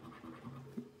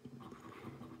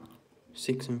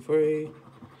 6 and 3.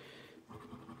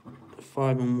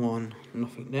 5 and 1.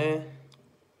 Nothing there.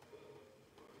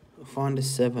 Find a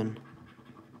 7.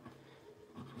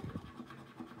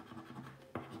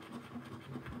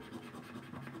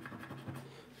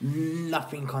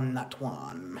 Nothing on that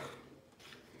one.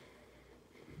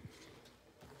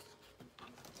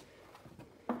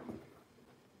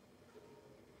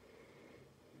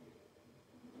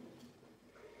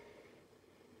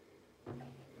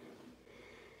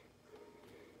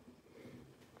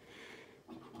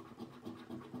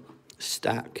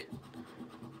 Stack.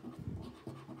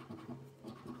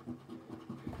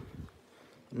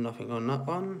 Nothing on that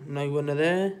one. No winner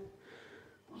there.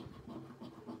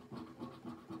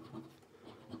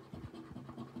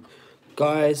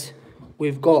 Guys,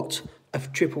 we've got a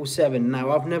 777.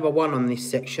 Now, I've never won on this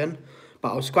section, but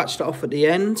I'll scratch that off at the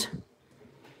end.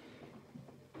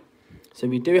 So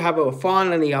we do have a,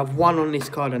 finally I've won on this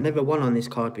card. I never won on this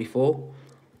card before.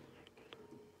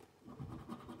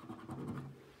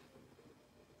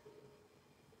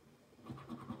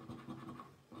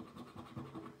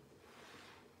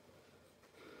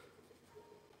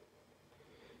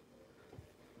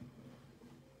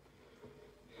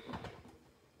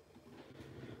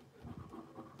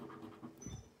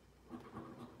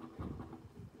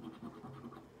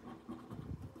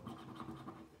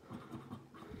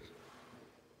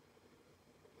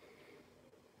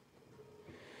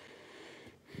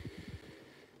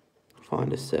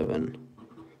 Find a 7.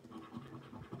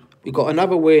 We got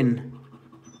another win.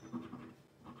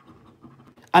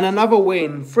 And another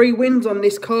win. 3 wins on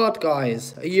this card,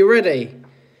 guys. Are you ready?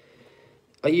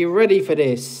 Are you ready for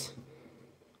this?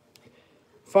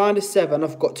 Find a 7.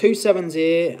 I've got 2 7s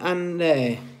here and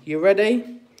there. You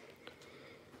ready?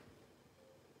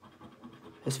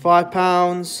 That's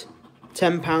 £5,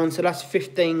 £10, so that's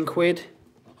 15 quid.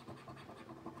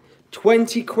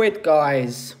 20 quid,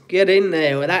 guys. Get in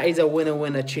there. Well, that is a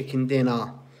winner chicken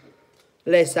dinner.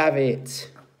 Let's have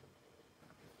it.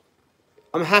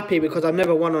 I'm happy because I've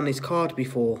never won on this card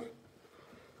before.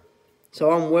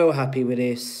 So I'm well happy with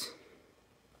this.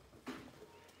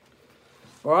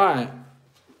 Right.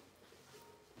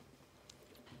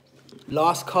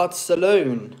 Last card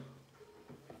saloon.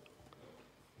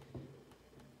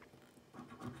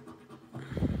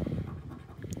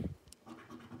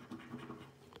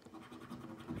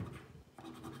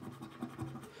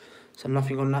 So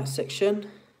nothing on that section.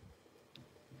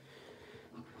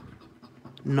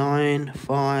 9,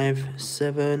 5,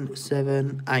 7,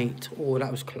 7, 8. Oh,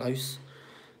 that was close.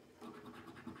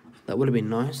 That would have been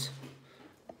nice.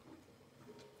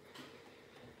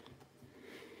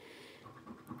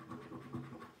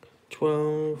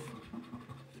 $12,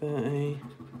 30,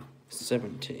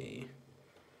 70.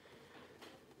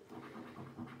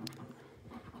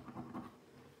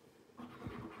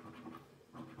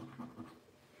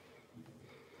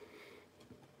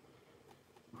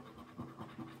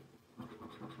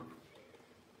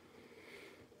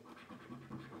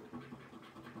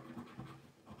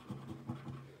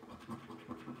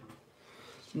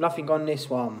 Nothing on this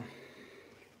one.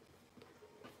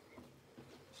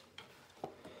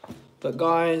 But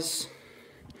guys,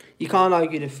 you can't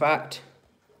argue the fact.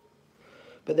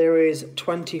 But there is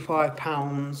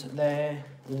 £25 there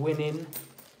winning.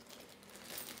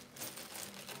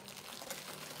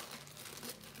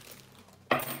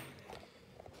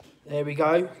 There we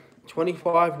go.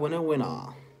 25 winner.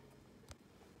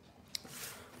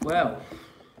 Well,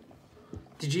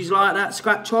 did you like that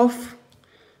scratch off?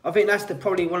 I think that's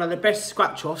probably one of the best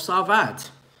scratch offs I've had.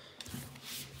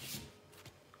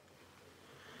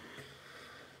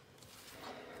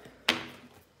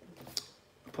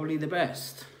 Probably the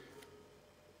best.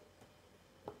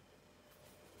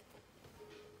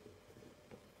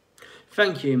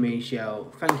 Thank you,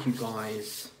 Michelle. Thank you,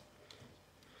 guys.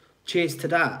 Cheers to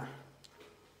that.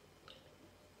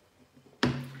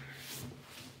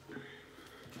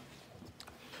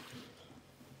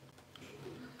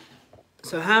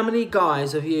 So how many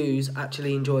guys of yous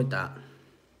actually enjoyed that?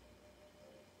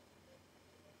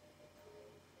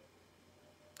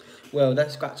 Well,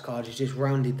 that scratch card has just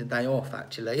rounded the day off,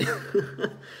 actually.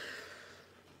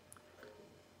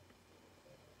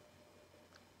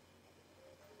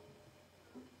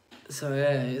 So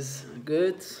yeah, it's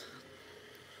good.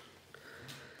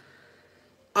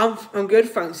 I'm good,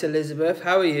 thanks, Elizabeth.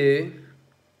 How are you?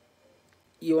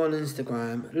 You on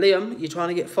Instagram? Liam, you trying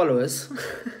to get followers?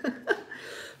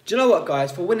 Do you know what,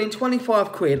 guys? For winning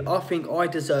 25 quid, I think I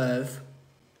deserve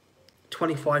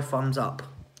 25 thumbs up.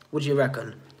 What do you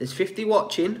reckon? There's 50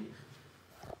 watching.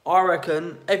 I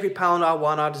reckon every pound I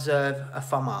won, I deserve a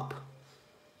thumb up.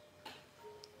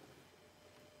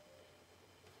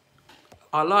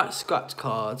 I like scratch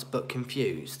cards, but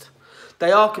confused.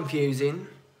 They are confusing.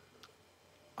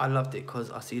 I loved it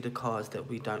because I see the cards that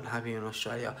we don't have here in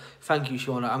Australia. Thank you,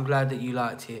 Shauna. I'm glad that you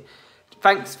liked it.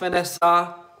 Thanks,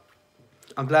 Vanessa.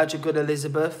 I'm glad you're good,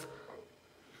 Elizabeth.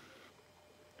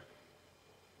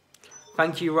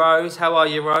 Thank you, Rose. How are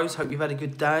you, Rose? Hope you've had a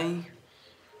good day.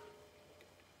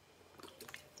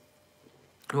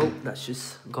 Oh, that's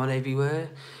just gone everywhere.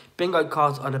 Bingo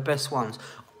cards are the best ones.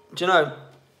 Do you know,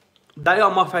 they are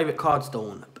my favourite cards,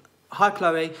 Dawn. Hi,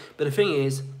 Chloe. But the thing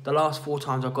is, the last 4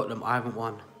 times I've got them, I haven't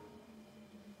won.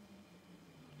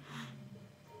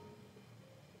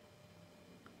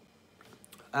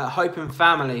 Hope and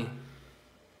Family.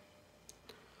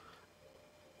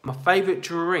 My favourite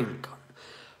drink.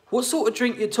 What sort of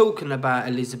drink you're talking about,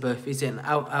 Elizabeth? Is it an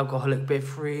alcoholic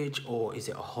beverage, or is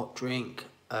it a hot drink,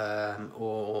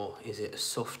 or is it a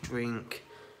soft drink?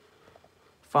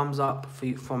 Thumbs up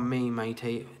from me,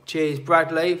 matey. Cheers,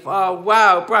 Bradley. Oh,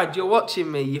 wow, Brad, you're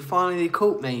watching me. You finally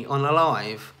caught me on a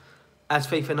live as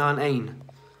FIFA 19.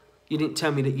 You didn't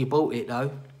tell me that you bought it,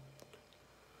 though.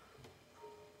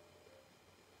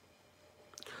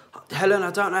 Helen,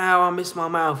 I don't know how I missed my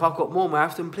mouth. I've got more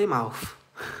mouth than Plymouth.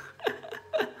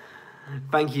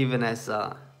 Thank you,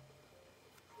 Vanessa.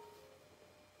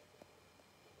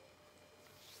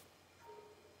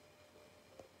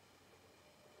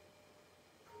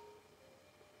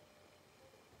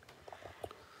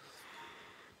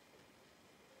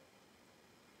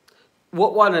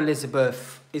 What one,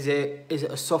 Elizabeth? Is it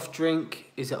a soft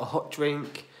drink? Is it a hot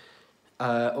drink?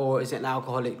 Or is it an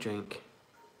alcoholic drink?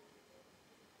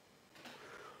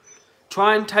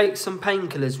 Try and take some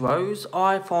painkillers, Rose.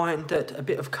 I find that a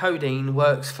bit of codeine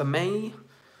works for me.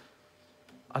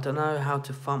 I don't know how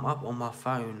to thumb up on my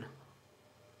phone.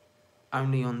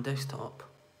 Only on desktop.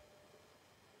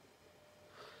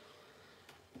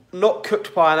 Not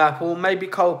cooked pineapple, maybe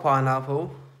cold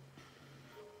pineapple.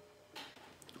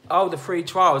 Oh, the free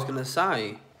trial I was going to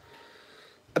say.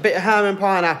 A bit of ham and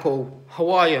pineapple,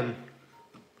 Hawaiian.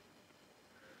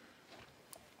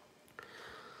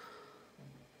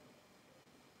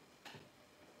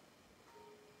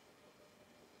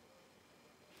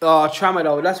 Oh,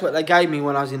 tramadol, that's what they gave me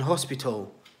when I was in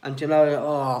hospital. And you know,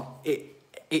 oh,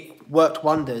 it worked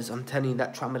wonders. I'm telling you,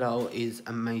 that tramadol is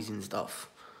amazing stuff.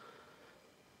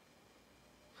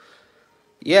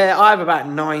 Yeah, I have about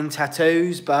 9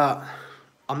 tattoos, but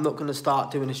I'm not going to start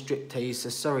doing a striptease, so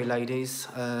sorry, ladies.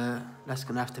 That's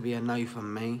going to have to be a no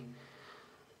from me.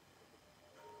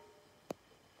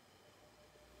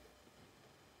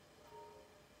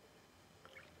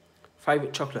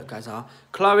 Favourite chocolate, guys, are?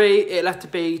 Chloe, it'll have to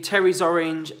be Terry's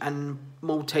Orange and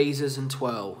Maltesers and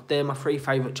Twirl. They're my 3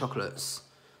 favourite chocolates.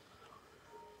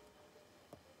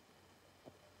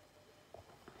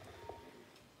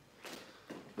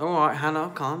 Alright,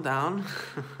 Hannah, calm down.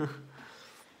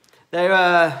 There,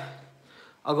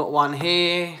 I've got one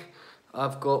here.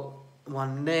 I've got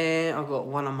one there. I've got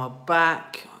one on my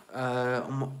back.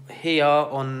 Here,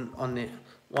 on it.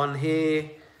 One here.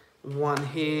 One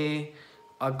here.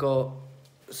 I got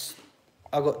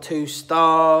 2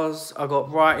 stars. I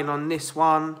got writing on this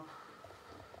one.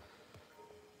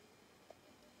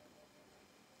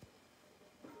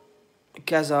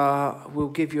 Gaza will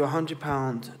give you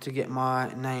 £100 to get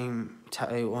my name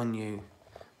tattooed on you.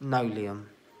 No, Liam.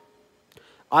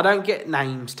 I don't get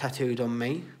names tattooed on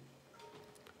me.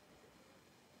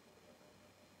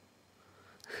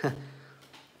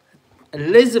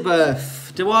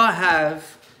 Elizabeth, do I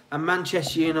have a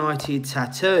Manchester United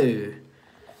tattoo?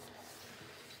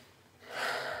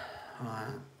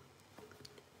 Right.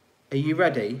 Are you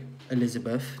ready,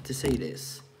 Elizabeth, to see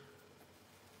this?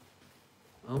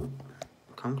 Oh,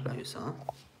 come closer.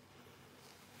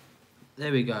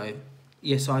 There we go.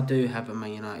 Yes, I do have a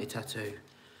Man United tattoo.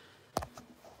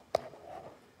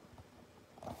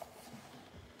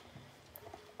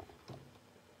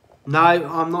 No,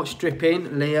 I'm not stripping,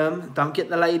 Liam. Don't get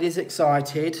the ladies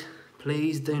excited.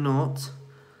 Please do not.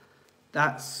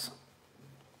 That's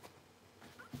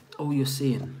all you're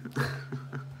seeing.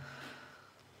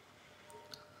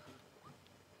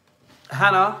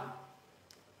 Hannah,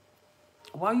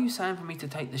 why are you saying for me to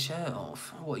take the shirt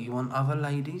off? What, you want other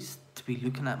ladies to be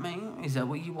looking at me? Is that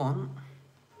what you want?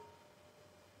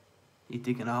 You're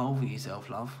digging a hole for yourself,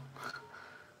 love.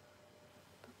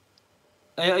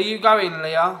 Are you going,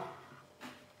 Leah?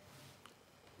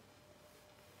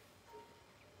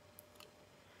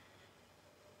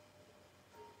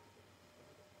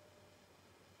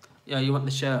 Yeah, you want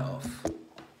the shirt off.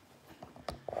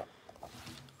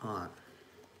 Alright.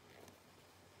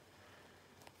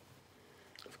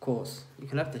 Of course, you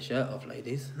can have the shirt off,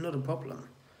 ladies. Not a problem.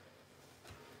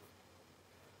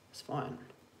 It's fine.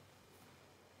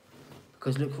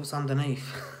 Because look what's underneath.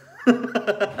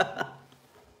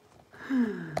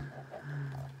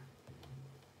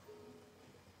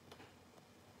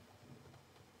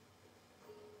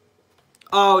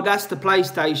 Oh, that's the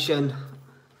PlayStation.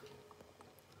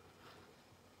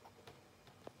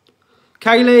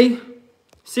 Kaylee,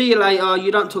 see you later.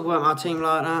 You don't talk about my team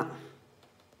like that.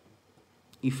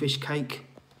 You fish cake.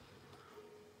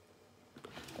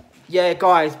 Yeah,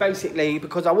 guys, basically,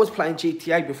 because I was playing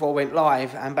GTA before I went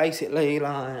live, and basically,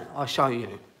 like, I'll show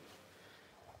you.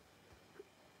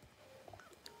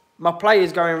 My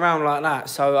player's going around like that,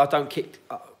 so I don't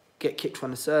get kicked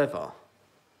from the server.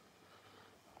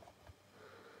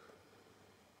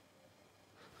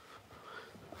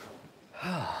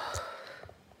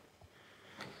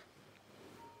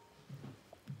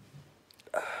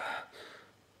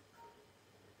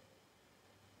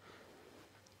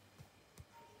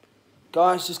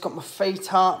 Guys, just got my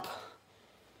feet up,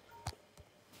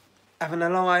 having a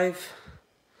live.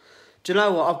 Do you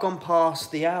know what? I've gone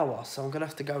past the hour, so I'm going to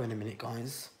have to go in a minute,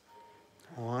 guys.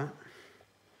 Alright.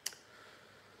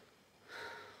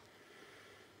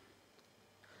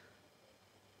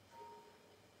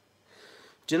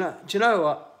 Do you know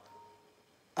what?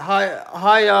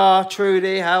 Hi,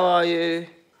 Trudy, how are you?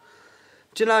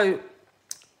 Do you know,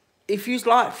 if you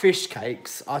like fish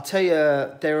cakes, I'll tell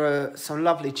you, there are some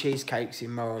lovely cheesecakes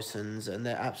in Morrison's, and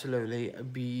they're absolutely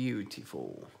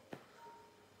beautiful.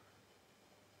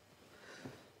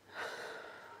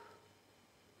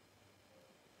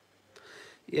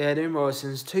 Yeah, they're in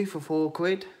Morrison's, 2 for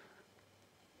 £4.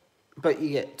 But you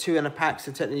get 2 in a pack,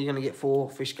 so technically you're going to get 4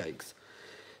 fish cakes.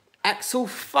 Axel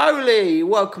Foley,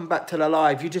 welcome back to the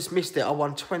live. You just missed it. I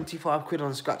won 25 quid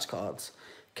on scratch cards.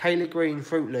 Kayla Green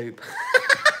Fruit Loop.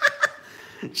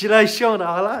 Do you know, Shauna,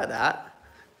 I like that.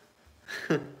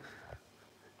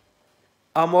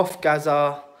 I'm off,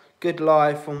 Gaza. Good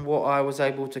live from what I was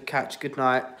able to catch. Good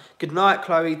night. Good night,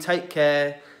 Chloe. Take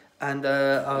care. And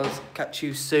I'll catch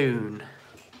you soon.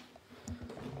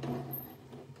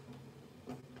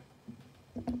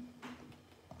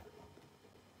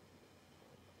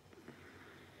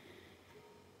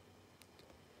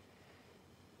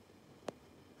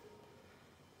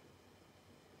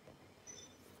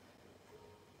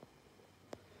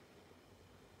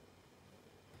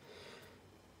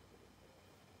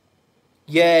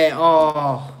 Yeah,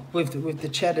 oh, with the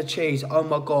cheddar cheese, oh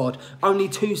my God. Only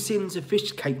 2 sins of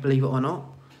fish cake, believe it or not.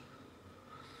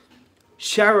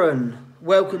 Sharon,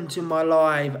 welcome to my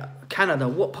live. Canada,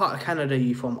 what part of Canada are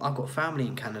you from? I've got family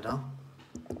in Canada.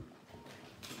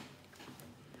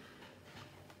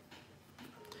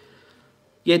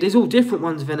 Yeah, there's all different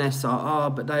ones, Vanessa,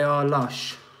 but they are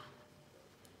lush.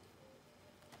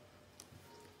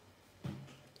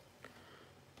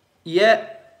 Yeah.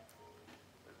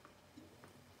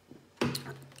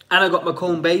 And I got my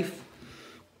corned beef.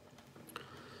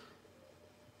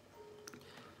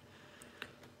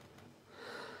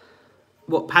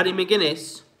 What, Paddy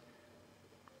McGuinness?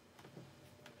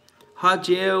 Hi,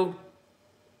 Jill.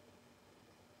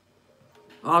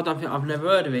 Oh, I don't think I've never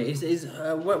heard of it.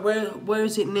 Where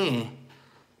is it near?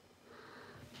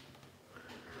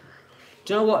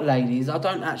 Do you know what, ladies? I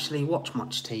don't actually watch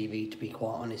much TV, to be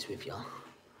quite honest with you.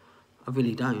 I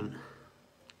really don't.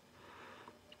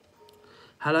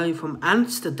 Hello from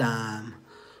Amsterdam.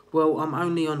 Well, I'm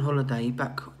only on holiday,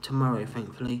 back tomorrow,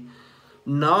 thankfully.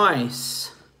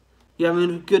 Nice. You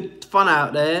having good fun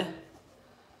out there?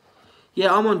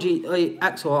 Yeah, I'm on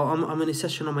Axel, I'm in a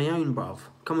session on my own, bruv.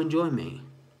 Come and join me.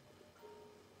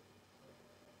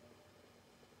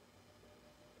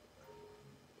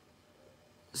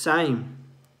 Same.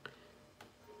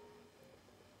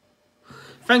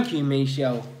 Thank you,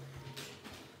 Michelle.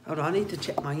 Hold on, I need to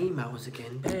check my emails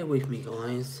again. Bear with me,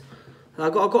 guys. I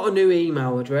got a new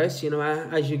email address. You know,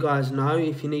 as you guys know,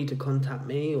 if you need to contact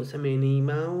me or send me an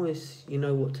email, you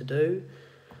know what to do.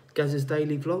 Gaz's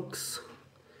Daily Vlogs.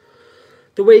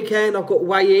 The weekend, I've got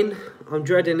weigh-in. I'm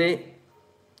dreading it.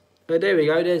 Oh, there we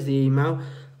go. There's the email.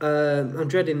 I'm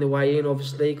dreading the weigh-in,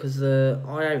 obviously, because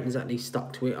I haven't exactly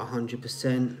stuck to it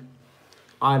 100%.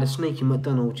 I had a sneaky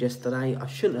McDonald's yesterday. I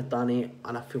shouldn't have done it,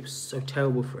 and I feel so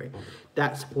terrible for it.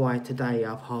 That's why today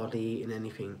I've hardly eaten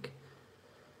anything.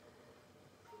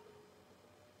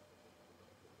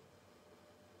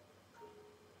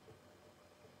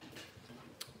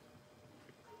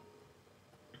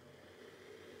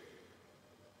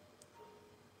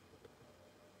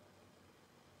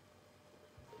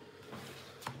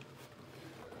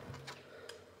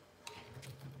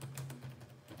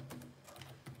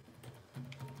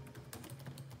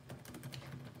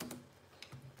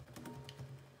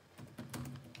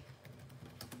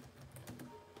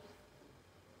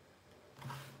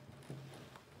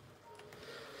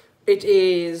 It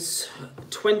is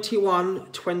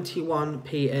 21:21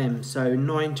 p.m. so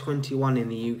 9:21 in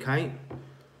the UK.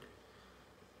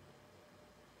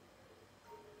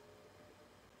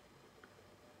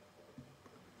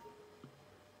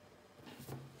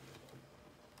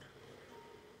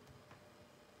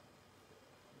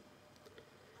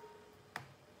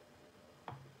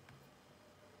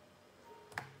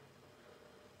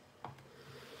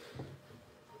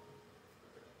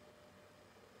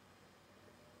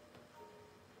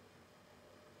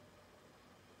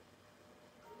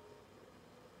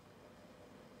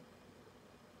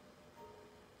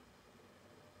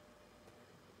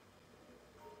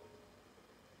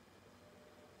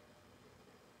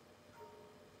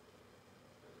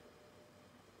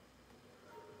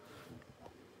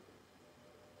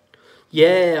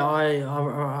 Yeah,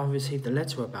 I received a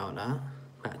letter about that,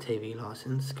 about TV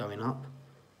license going up.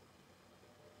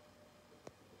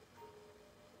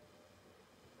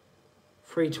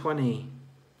 320.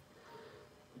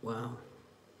 Wow.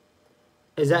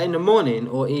 Is that in the morning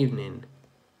or evening?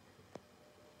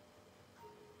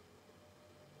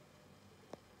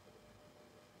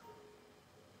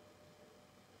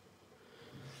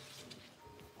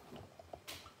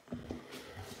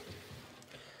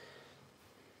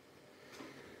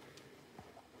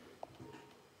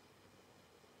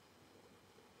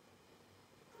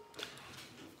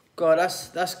 God, that's.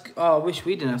 Oh, I wish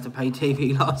we didn't have to pay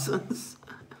TV license.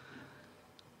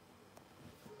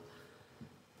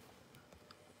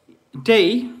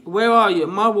 D, where are you?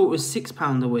 My water's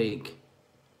 £6 a week.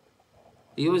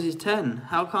 Yours is 10.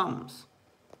 How comes?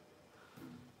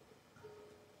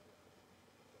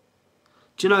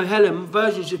 Do you know, Helen,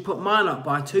 Virgin should put mine up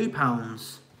by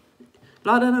 £2.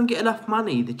 Like, they don't get enough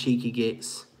money, the cheeky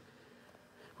gits.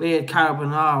 We had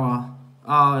carbonara.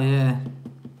 Oh, yeah.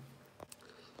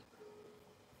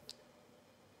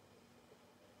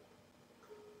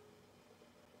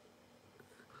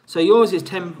 So yours is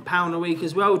 £10 a week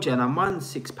as well, Jenna. Mine's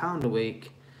 £6 a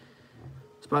week.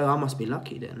 Suppose I must be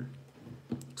lucky then.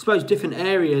 Suppose different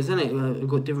areas, isn't it? We've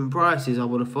got different prices, I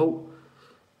would have thought.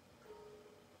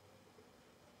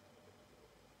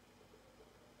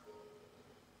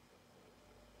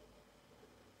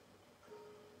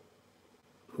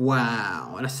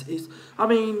 Wow, I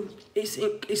mean,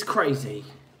 it's crazy,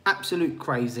 absolute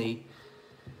crazy.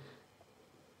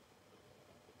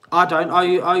 I don't.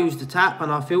 I use the tap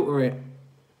and I filter it.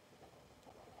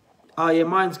 Oh yeah,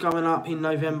 mine's going up in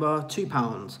November,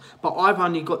 £2. But I've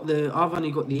only got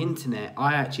the internet.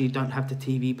 I actually don't have the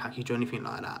TV package or anything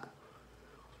like that.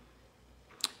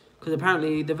 Because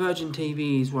apparently the Virgin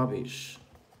TV is rubbish.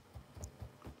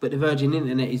 But the Virgin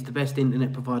Internet is the best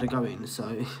internet provider going,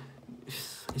 so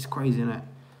it's crazy, isn't it?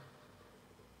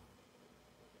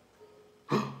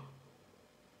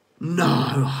 No,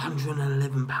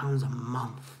 £111 a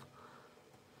month.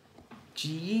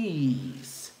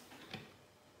 Jeez.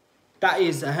 That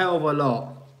is a hell of a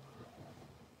lot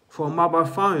for a mobile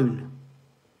phone.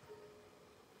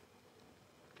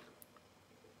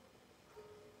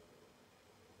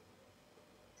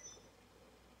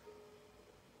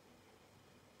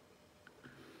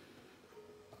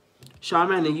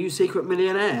 Charmaine, are you secret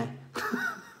millionaire?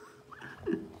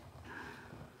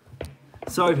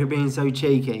 Sorry for being so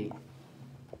cheeky.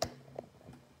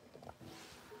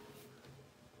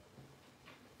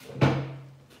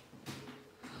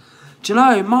 Do you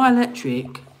know, my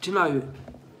electric,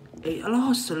 it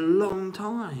lasts a long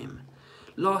time.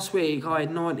 Last week I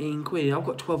had 19 quid, I've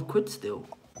got 12 quid still.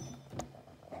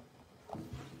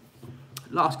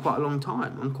 Lasts quite a long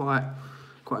time, I'm quite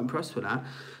impressed with that.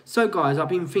 So guys, I've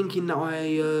been thinking that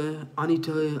I need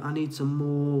to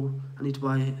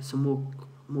buy some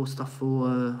more stuff for,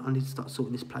 I need to start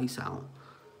sorting this place out.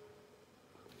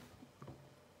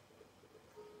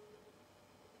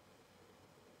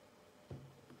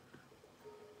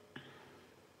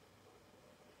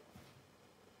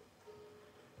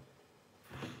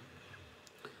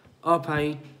 I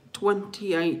pay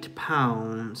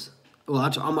 £28. Well,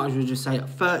 I might as well just say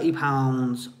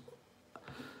 £30.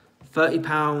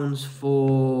 £30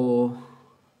 for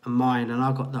mine, and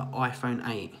I got the iPhone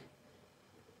 8.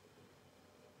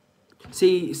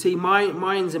 See,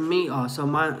 mine's a meter, so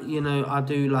mine, I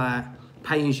do like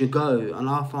pay as you go, and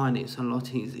I find it's a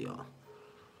lot easier.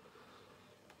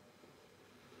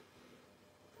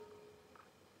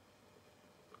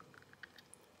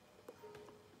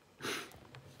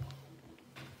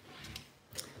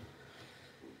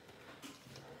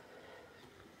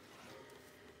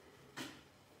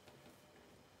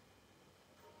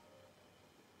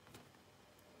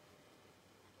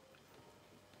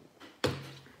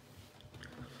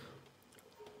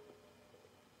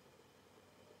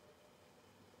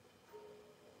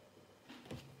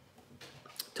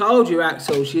 Told you,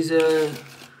 Axel, she's a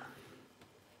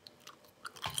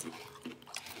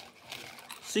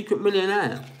secret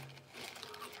millionaire.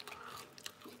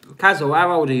 Kazel,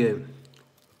 how old are you?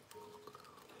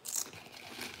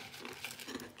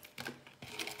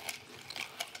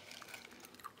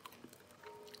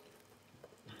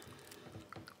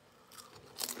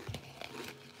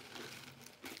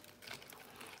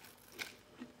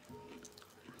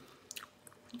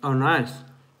 Oh, nice.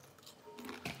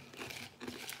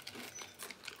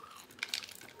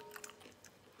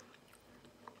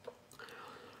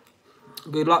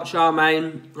 Good luck,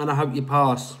 Charmaine, and I hope you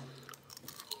pass.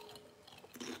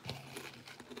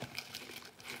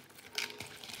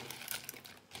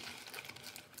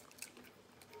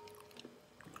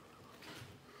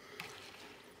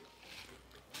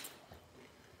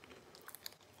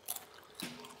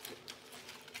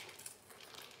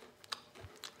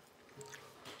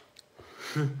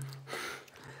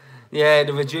 Yeah,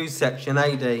 the reduce section,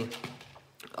 AD.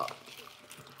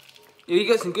 You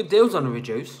get some good deals on the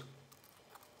reduce.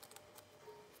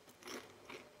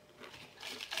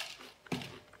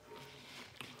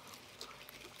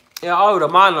 Yeah, I ordered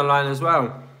mine online as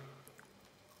well.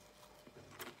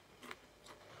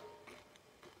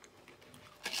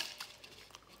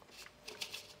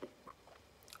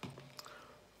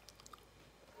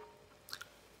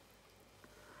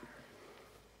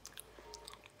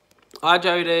 Hi,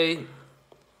 Jody.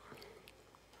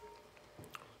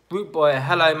 Root Boy,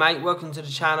 hello, mate. Welcome to the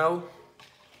channel.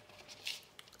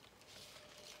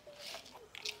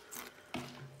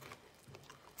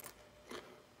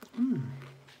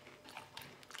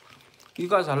 You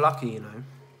guys are lucky, you know,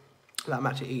 that I'm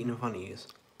actually eating in front of you.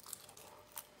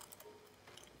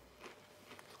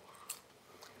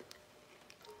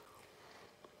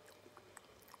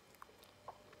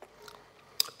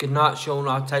 Good night, Sean.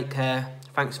 I'll take care.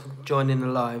 Thanks for joining the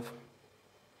live.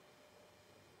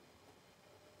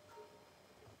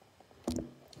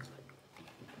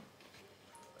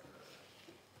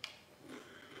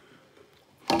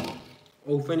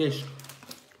 All finished.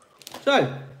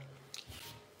 So,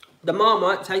 the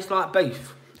Marmite tastes like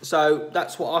beef. So,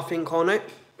 that's what I think on it.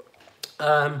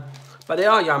 But they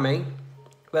are yummy.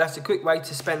 But that's a quick way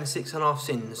to spend 6.5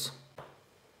 sins.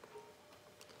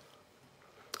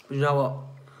 You know what?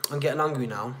 I'm getting hungry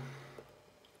now.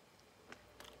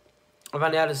 I've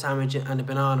only had a sandwich and a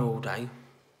banana all day.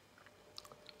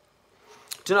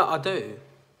 Do you know what I do?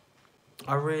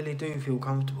 I really do feel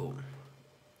comfortable.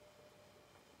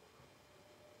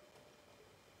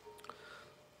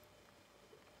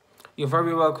 You're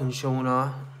very welcome,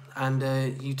 Shauna.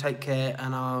 And you take care,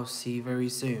 and I'll see you very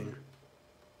soon.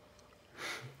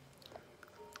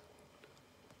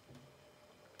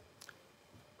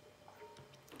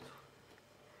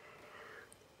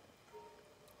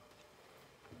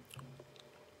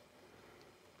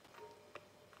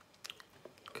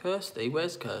 Kirsty?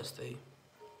 Where's Kirsty?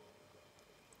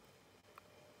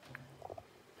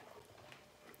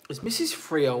 Is Mrs.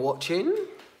 Freer watching?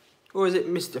 Or is it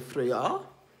Mr. Freer? Oh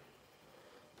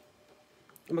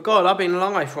my God, I've been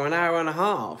live for an hour and a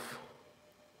half.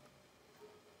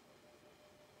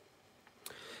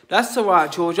 That's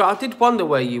alright, Georgia. I did wonder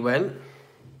where you went.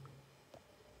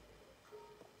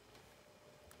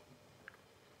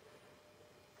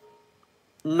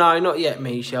 No, not yet,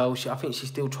 Michelle. I think she's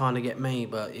still trying to get me,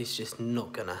 but it's just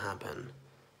not going to happen.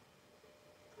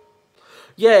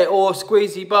 Yeah, or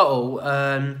squeezy bottle.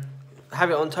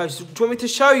 Have it on toast. Do you want me to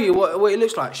show you what it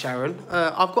looks like, Sharon?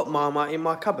 I've got Marmite in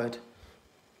my cupboard.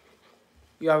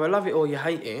 You either love it or you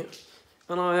hate it.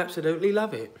 And I absolutely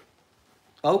love it.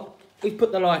 Oh, we've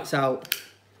put the lights out.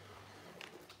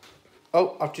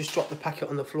 Oh, I've just dropped the packet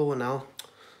on the floor now.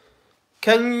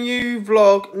 Can you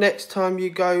vlog next time you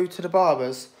go to the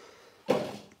barbers?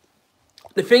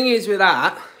 The thing is with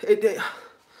that,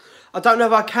 I don't know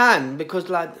if I can, because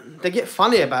like they get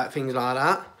funny about things like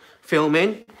that.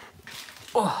 Filming.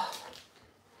 Oh.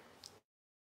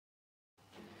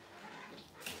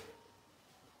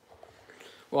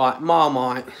 Right,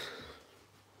 Marmite.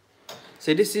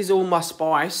 See, this is all my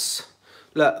spice.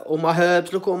 Look, all my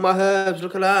herbs. Look at all my herbs.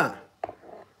 Look at that.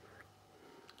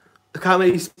 Look how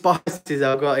many spices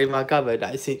I've got in my cupboard.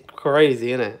 That's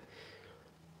crazy, isn't it?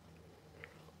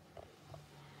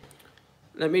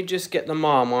 Let me just get the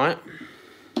Marmite.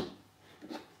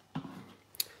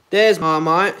 There's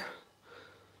Marmite.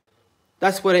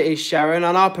 That's what it is, Sharon.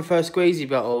 And I prefer squeezy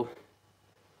bottle.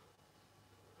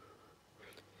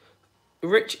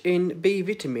 Rich in B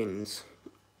vitamins.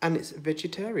 And it's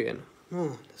vegetarian.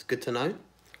 Oh, that's good to know.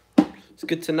 It's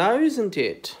good to know, isn't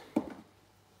it?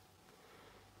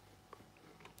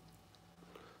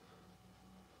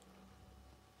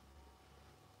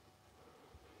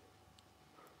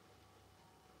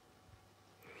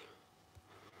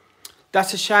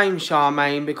 That's a shame,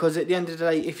 Charmaine, because at the end of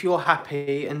the day, if you're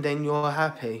happy and then you're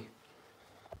happy,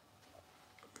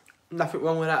 nothing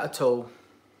wrong with that at all.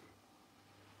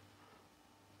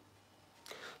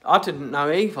 I didn't know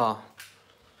either.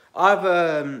 I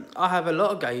have a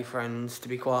lot of gay friends, to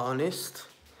be quite honest.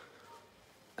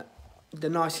 The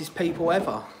nicest people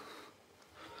ever.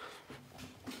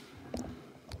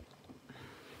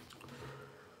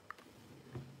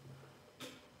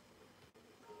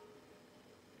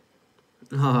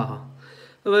 Ah,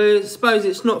 well, I suppose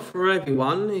it's not for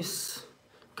everyone. It's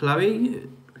Chloe.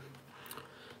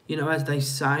 You know, as they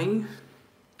say,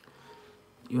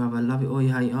 you either love it or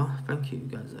you hate her. Thank you,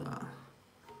 guys.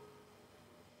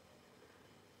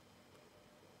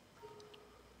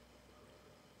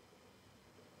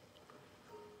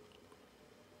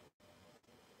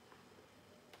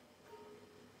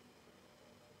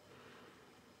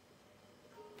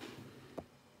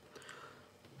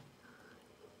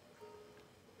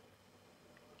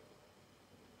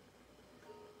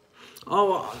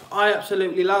 Oh, I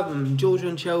absolutely love them. Georgia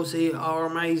and Chelsea are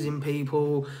amazing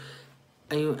people,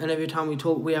 and every time we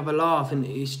talk, we have a laugh, and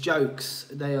it's jokes.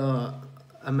 They are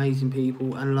amazing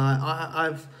people, and like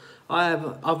I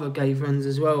have other gay friends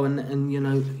as well, and you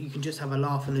know, you can just have a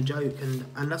laugh and a joke,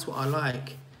 and that's what I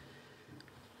like.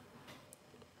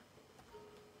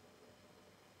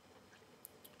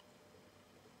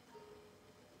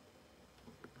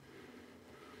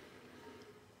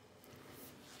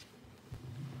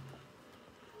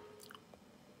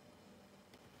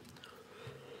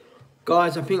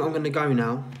 Guys, I think I'm going to go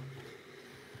now.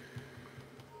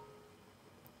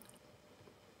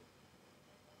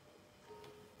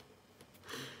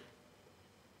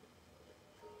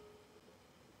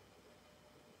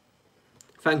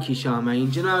 Thank you,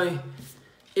 Charmaine. Do you know,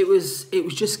 it was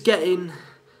just getting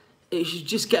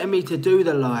me to do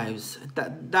the lives.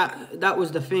 That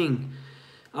was the thing.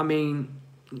 I mean,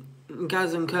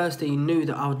 Gaz and Kirsty knew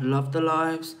that I would love the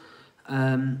lives,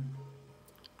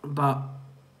 but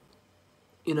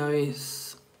you know,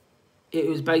 it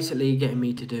was basically getting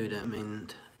me to do them,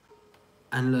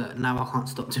 and look, now I can't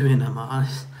stop doing them.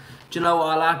 Do you know what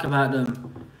I like about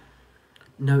them?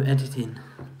 No editing.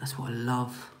 That's what I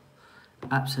love.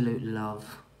 Absolute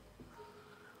love.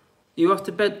 You off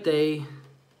to bed, Dee?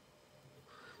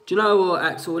 Do you know what,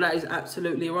 Axel? That is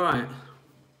absolutely right.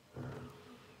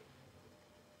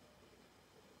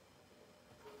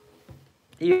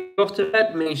 You off to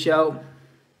bed, Michelle?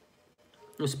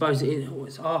 I suppose it is. Oh,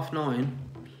 it's 9:30.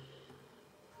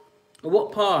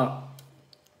 What part?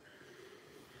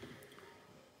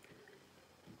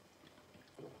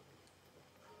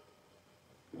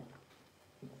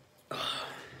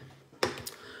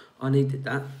 I needed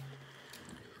that.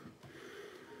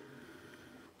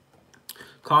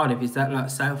 Cardiff, is that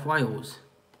like South Wales?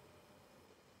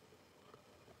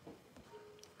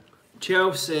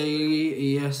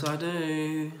 Chelsea, yes I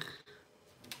do.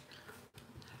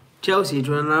 Chelsea, do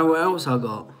you want to know what else I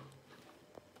got?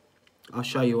 I'll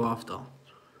show you after.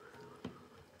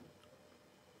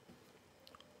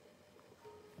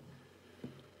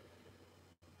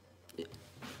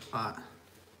 Alright.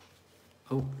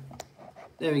 Oh,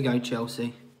 there we go,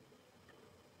 Chelsea.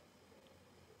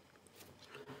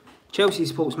 Chelsea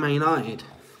supports Man United.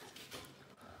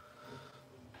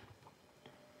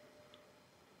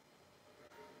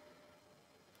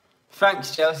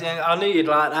 Thanks, Chelsea. I knew you'd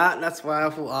like that. That's why I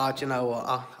thought, do you know what?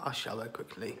 I'll show her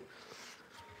quickly.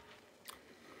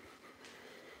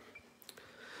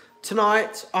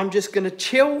 Tonight, I'm just going to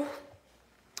chill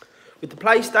with the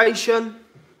PlayStation.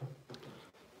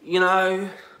 You know,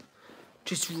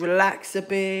 just relax a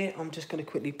bit. I'm just going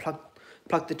to quickly plug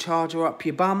the charger up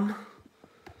your bum.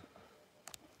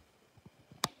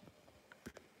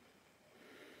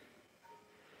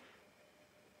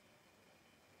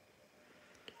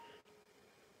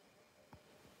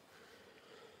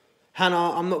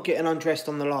 Hannah, I'm not getting undressed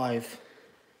on the live.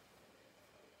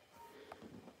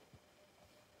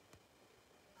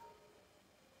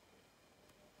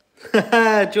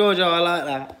 Georgia, I like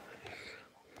that.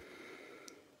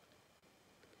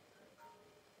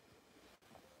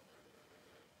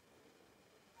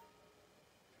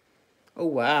 Oh,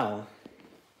 wow.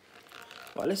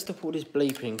 Right, let's stop all this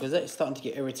bleeping, because that's starting to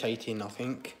get irritating, I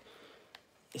think.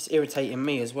 It's irritating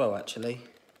me as well, actually.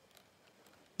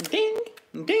 Ding!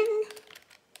 Ding!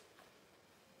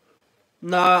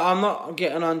 No, I'm not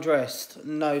getting undressed.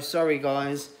 No, sorry,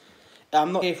 guys.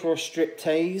 I'm not here for a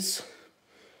striptease.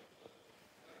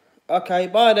 Okay,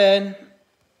 bye then.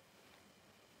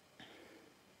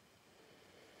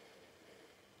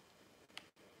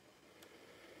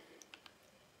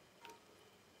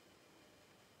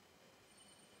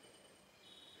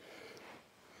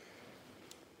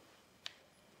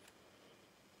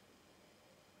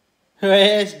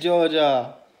 Where's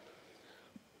Georgia?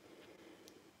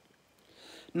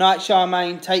 Night,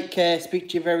 Charmaine. Take care. Speak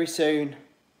to you very soon.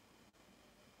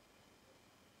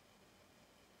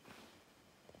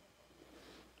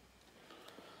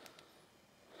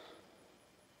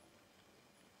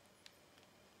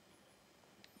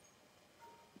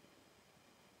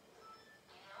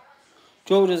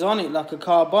 Georgia's on it like a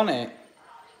car bonnet.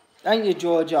 Ain't you,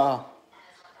 Georgia?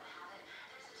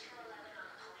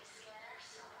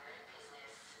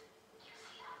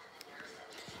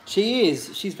 She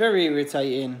is. She's very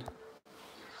irritating.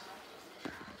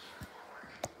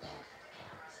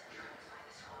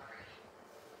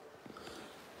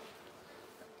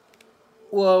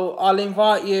 Well, I'll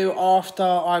invite you after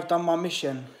I've done my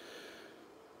mission.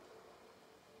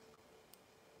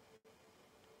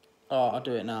 Oh, I'll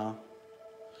do it now.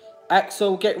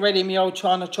 Axel, get ready, me old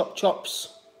China chop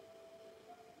chops.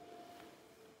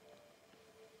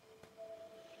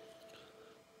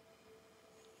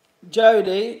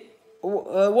 Jody,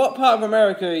 what part of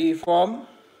America are you from?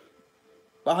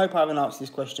 I hope I haven't asked this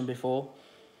question before.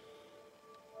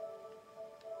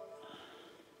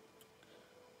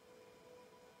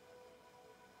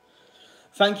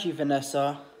 Thank you,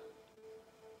 Vanessa.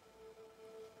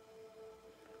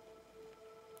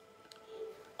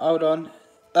 Hold on.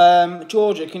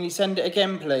 Georgia, can you send it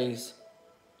again, please?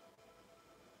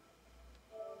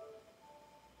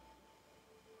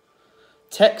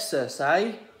 Texas,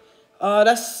 eh?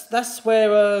 That's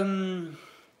where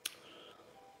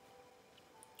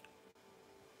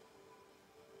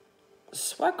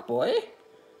Swag Boy.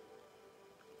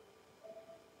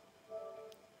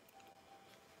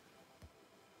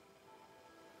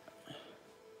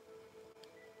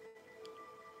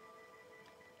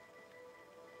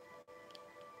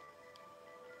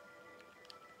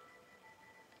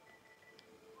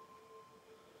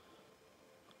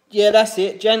 Yeah, that's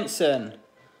it, Jensen.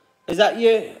 Is that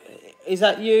you? Is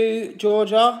that you,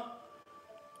 Georgia?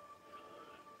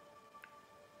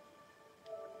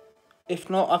 If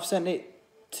not, I've sent it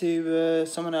to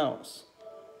someone else.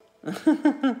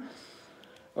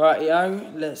 Right,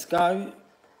 yo, let's go.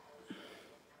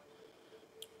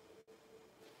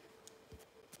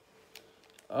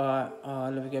 Alright,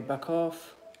 let me get back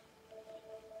off.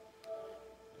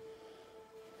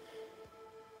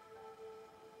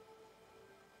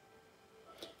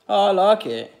 Oh, I like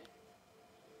it.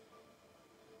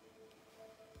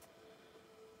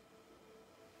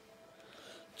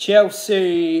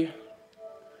 Chelsea.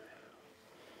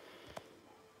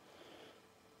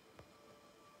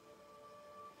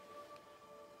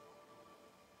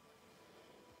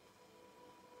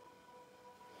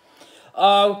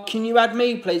 Oh, can you add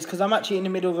me, please? Because I'm actually in the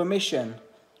middle of a mission.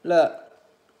 Look.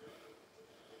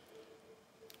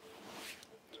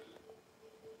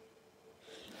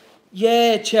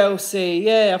 Yeah, Chelsea.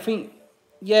 Yeah, I think...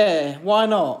 Yeah, why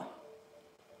not?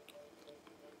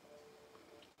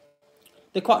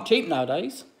 They're quite cheap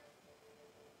nowadays.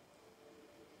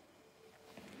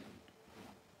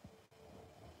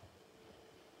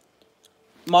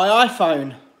 My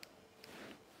iPhone.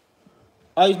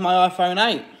 I use my iPhone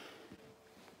 8.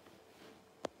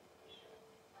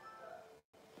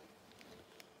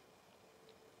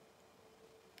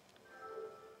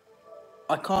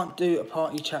 I can't do a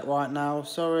party chat right now,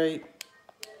 sorry.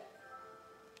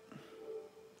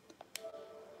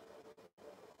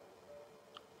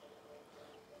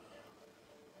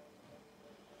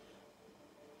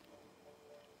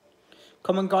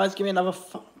 Come on, guys, give me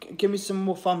give me some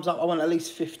more thumbs up. I want at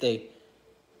least 50.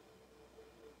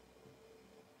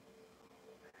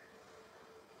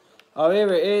 Oh,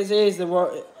 here it is. Here's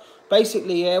the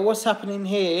basically, yeah. What's happening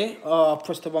here? Oh, I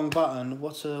pressed the wrong button.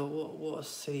 What a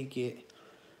silly git.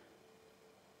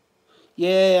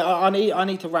 Yeah, I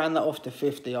need to round that off to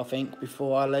 50. I think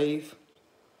before I leave.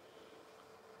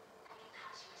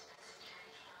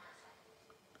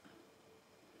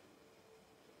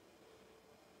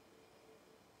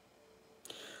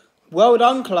 Well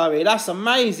done, Chloe. That's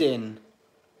amazing.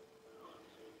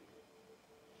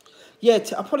 Yeah,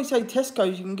 I'll probably say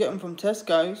Tesco's. You can get them from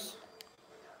Tesco's.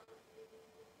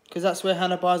 Because that's where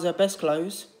Hannah buys her best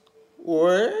clothes.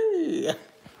 Whey.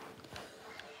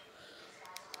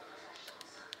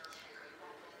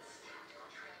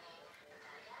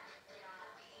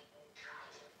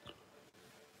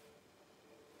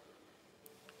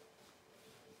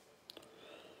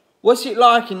 What's it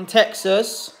like in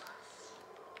Texas?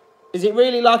 Is it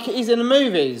really like it is in the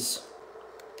movies?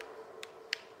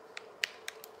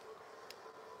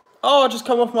 Oh, I just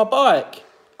come off my bike.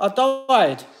 I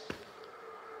died.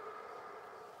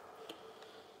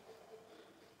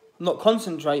 I'm not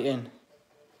concentrating.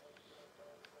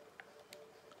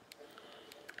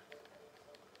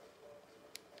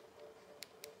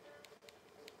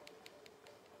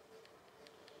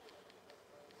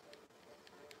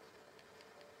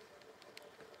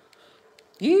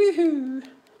 Yoo-hoo!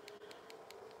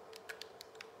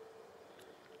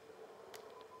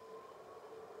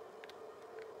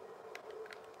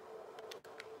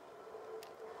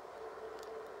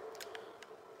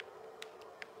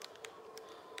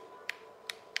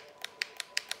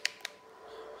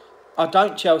 I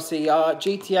don't, Chelsea.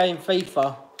 GTA and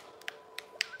FIFA.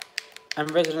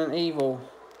 And Resident Evil.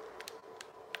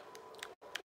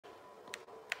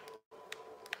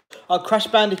 Crash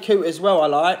Bandicoot as well, I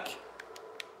like.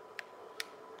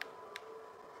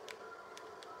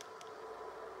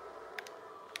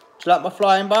 Do you like my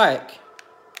flying bike?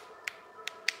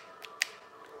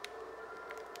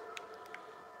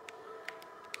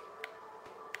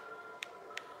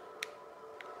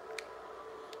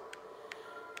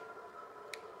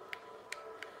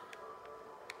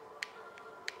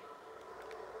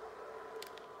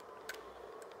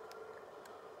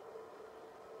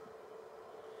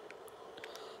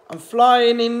 I'm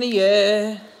flying in the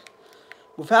air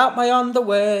without my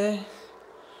underwear,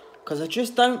 'cause I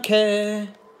just don't care,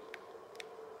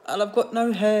 and I've got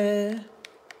no hair.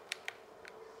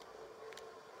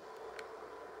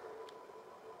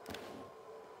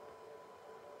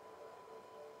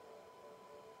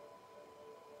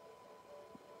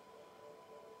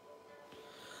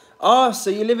 Oh, so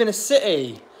you live in a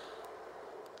city?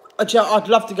 I'd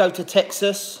love to go to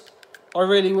Texas. I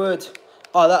really would.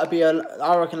 Oh,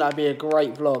 I reckon that'd be a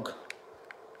great vlog.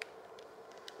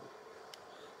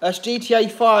 That's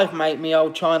GTA 5, mate, me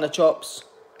old China chops.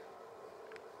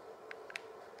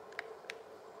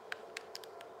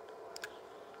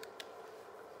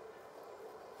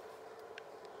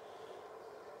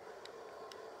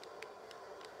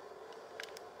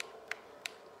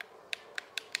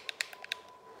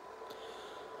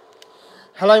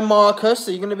 Hello, Marcus.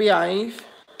 Are you going to behave?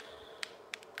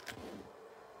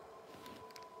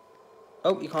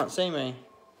 Oh, you can't see me.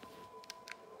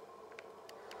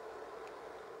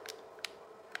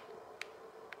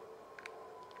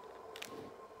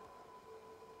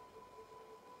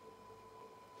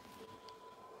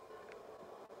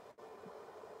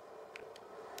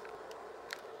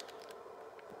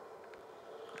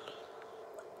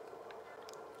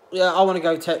 Yeah, I want to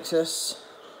go to Texas.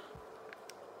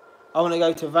 I want to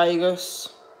go to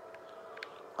Vegas.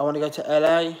 I want to go to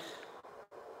LA.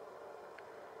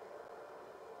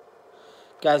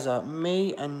 Gaza,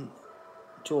 me and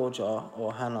Georgia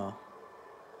or Hannah.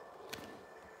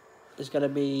 It's going to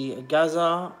be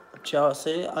Gaza,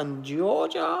 Chelsea and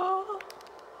Georgia.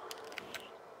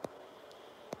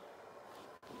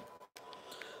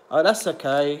 Oh, that's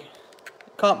okay.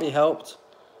 Can't be helped.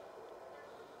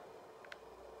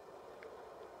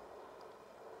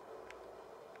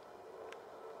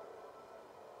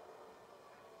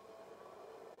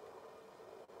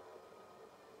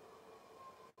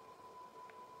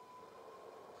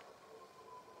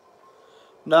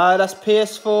 No, that's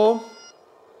PS4.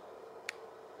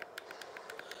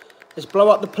 Let's blow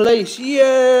up the police.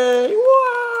 Yay!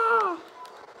 Wah!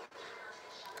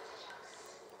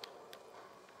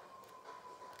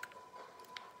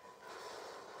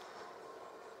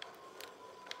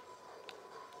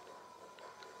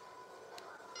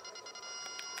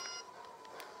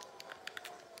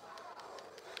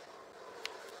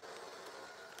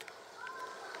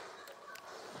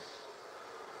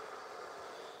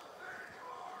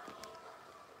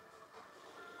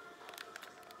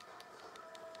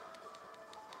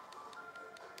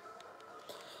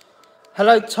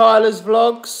 Hello, Tyler's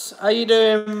Vlogs. How you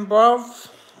doing, bruv?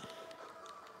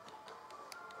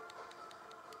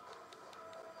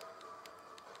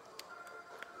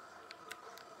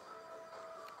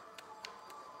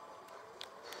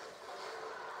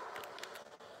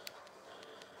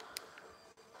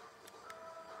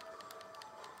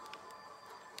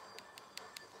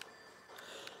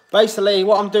 Basically,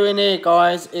 what I'm doing here,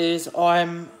 guys, is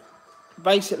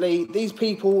these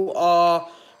people are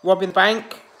robbing the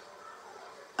bank,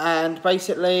 and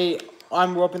basically,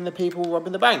 I'm robbing the people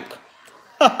robbing the bank.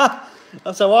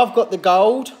 So I've got the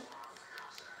gold.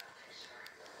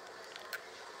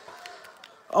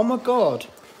 Oh my God.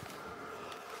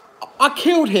 I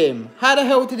killed him. How the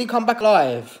hell did he come back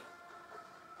alive?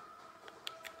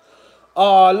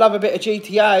 Oh, I love a bit of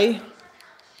GTA.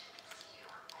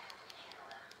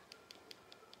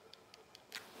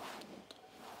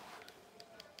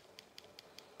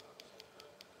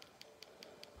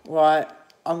 Right,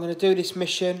 I'm going to do this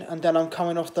mission and then I'm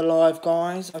coming off the live,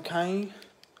 guys, okay?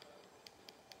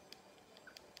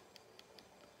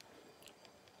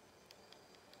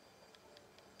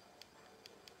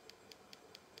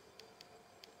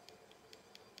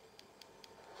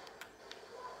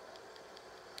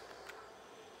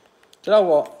 Do you know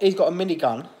what? He's got a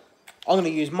minigun. I'm going to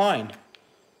use mine.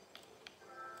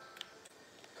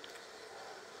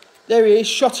 There he is.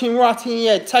 Shot him right in the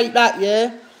head. Take that,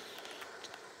 yeah?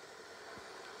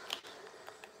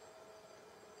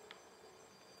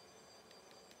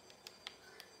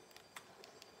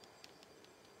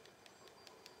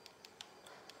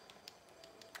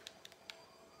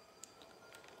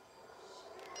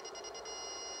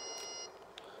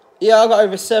 Yeah, I got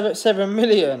over 7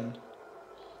 million. Do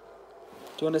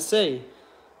you want to see?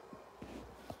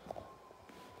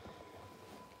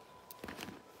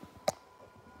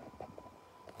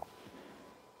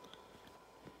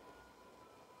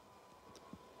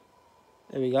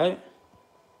 There we go.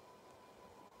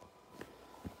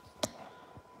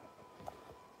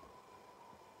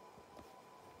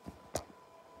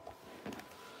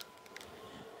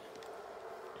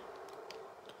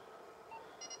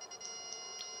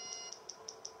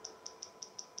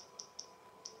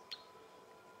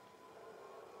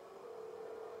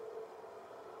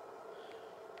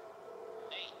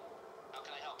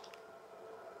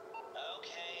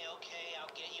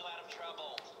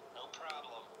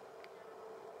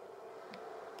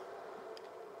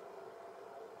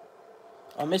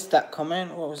 I missed that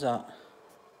comment. What was that?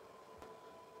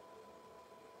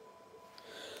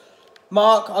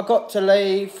 Mark, I got to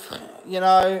leave. You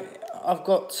know, I've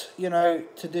got,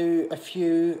 to do a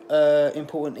few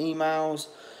important emails.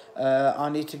 I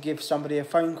need to give somebody a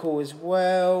phone call as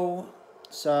well.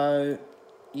 So,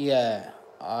 yeah,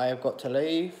 I've got to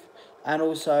leave. And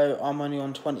also, I'm only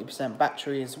on 20%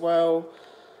 battery as well.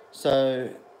 So,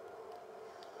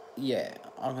 yeah,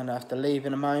 I'm going to have to leave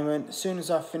in a moment. As soon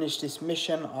as I finish this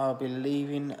mission, I'll be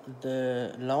leaving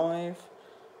the live.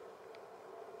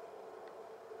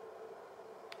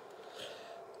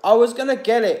 I was going to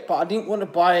get it, but I didn't want to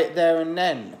buy it there and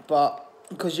then. But,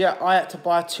 because, yeah, I had to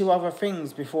buy 2 other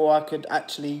things before I could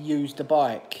actually use the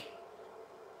bike.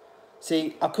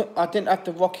 See, I didn't have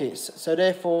the rockets, so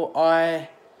therefore I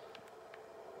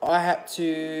had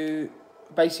to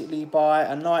basically buy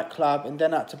a nightclub and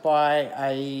then I had to buy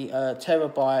a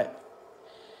terabyte.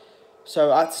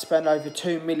 So I had to spend over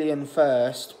 2 million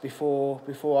first before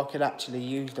I could actually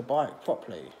use the bike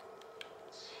properly.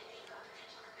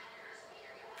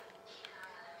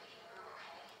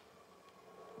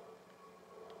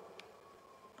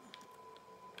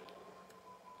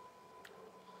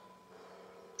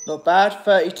 Not bad,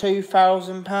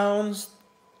 £32,000.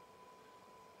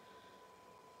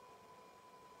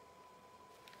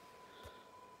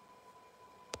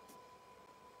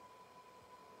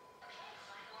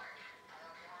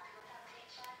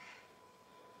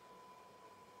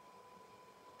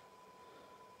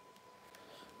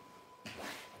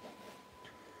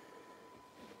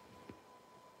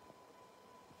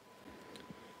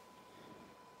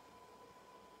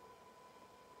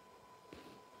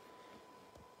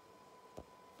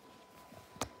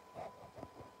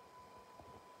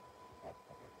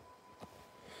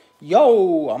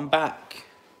 Yo, I'm back.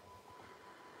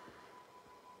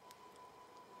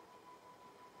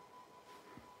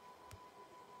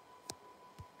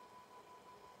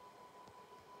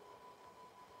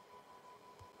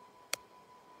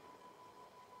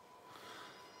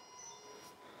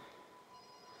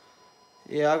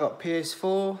 Yeah, I got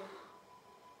PS4.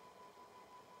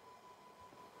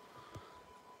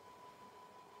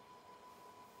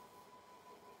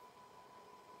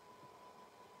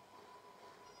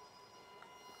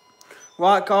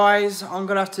 Right, guys, I'm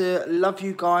going to have to love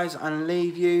you guys and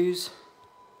leave yous.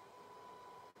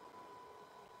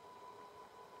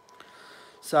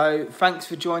 So, thanks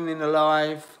for joining the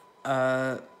live.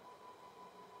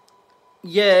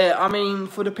 Yeah, I mean,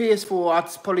 for the PS4,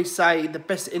 I'd probably say the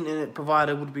best internet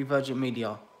provider would be Virgin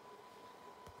Media.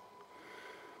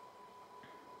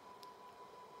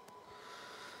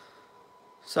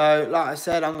 So, like I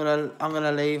said, I'm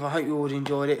gonna leave. I hope you all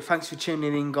enjoyed it. Thanks for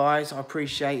tuning in, guys. I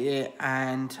appreciate it,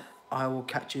 and I will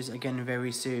catch you again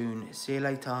very soon. See you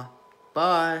later.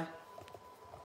 Bye.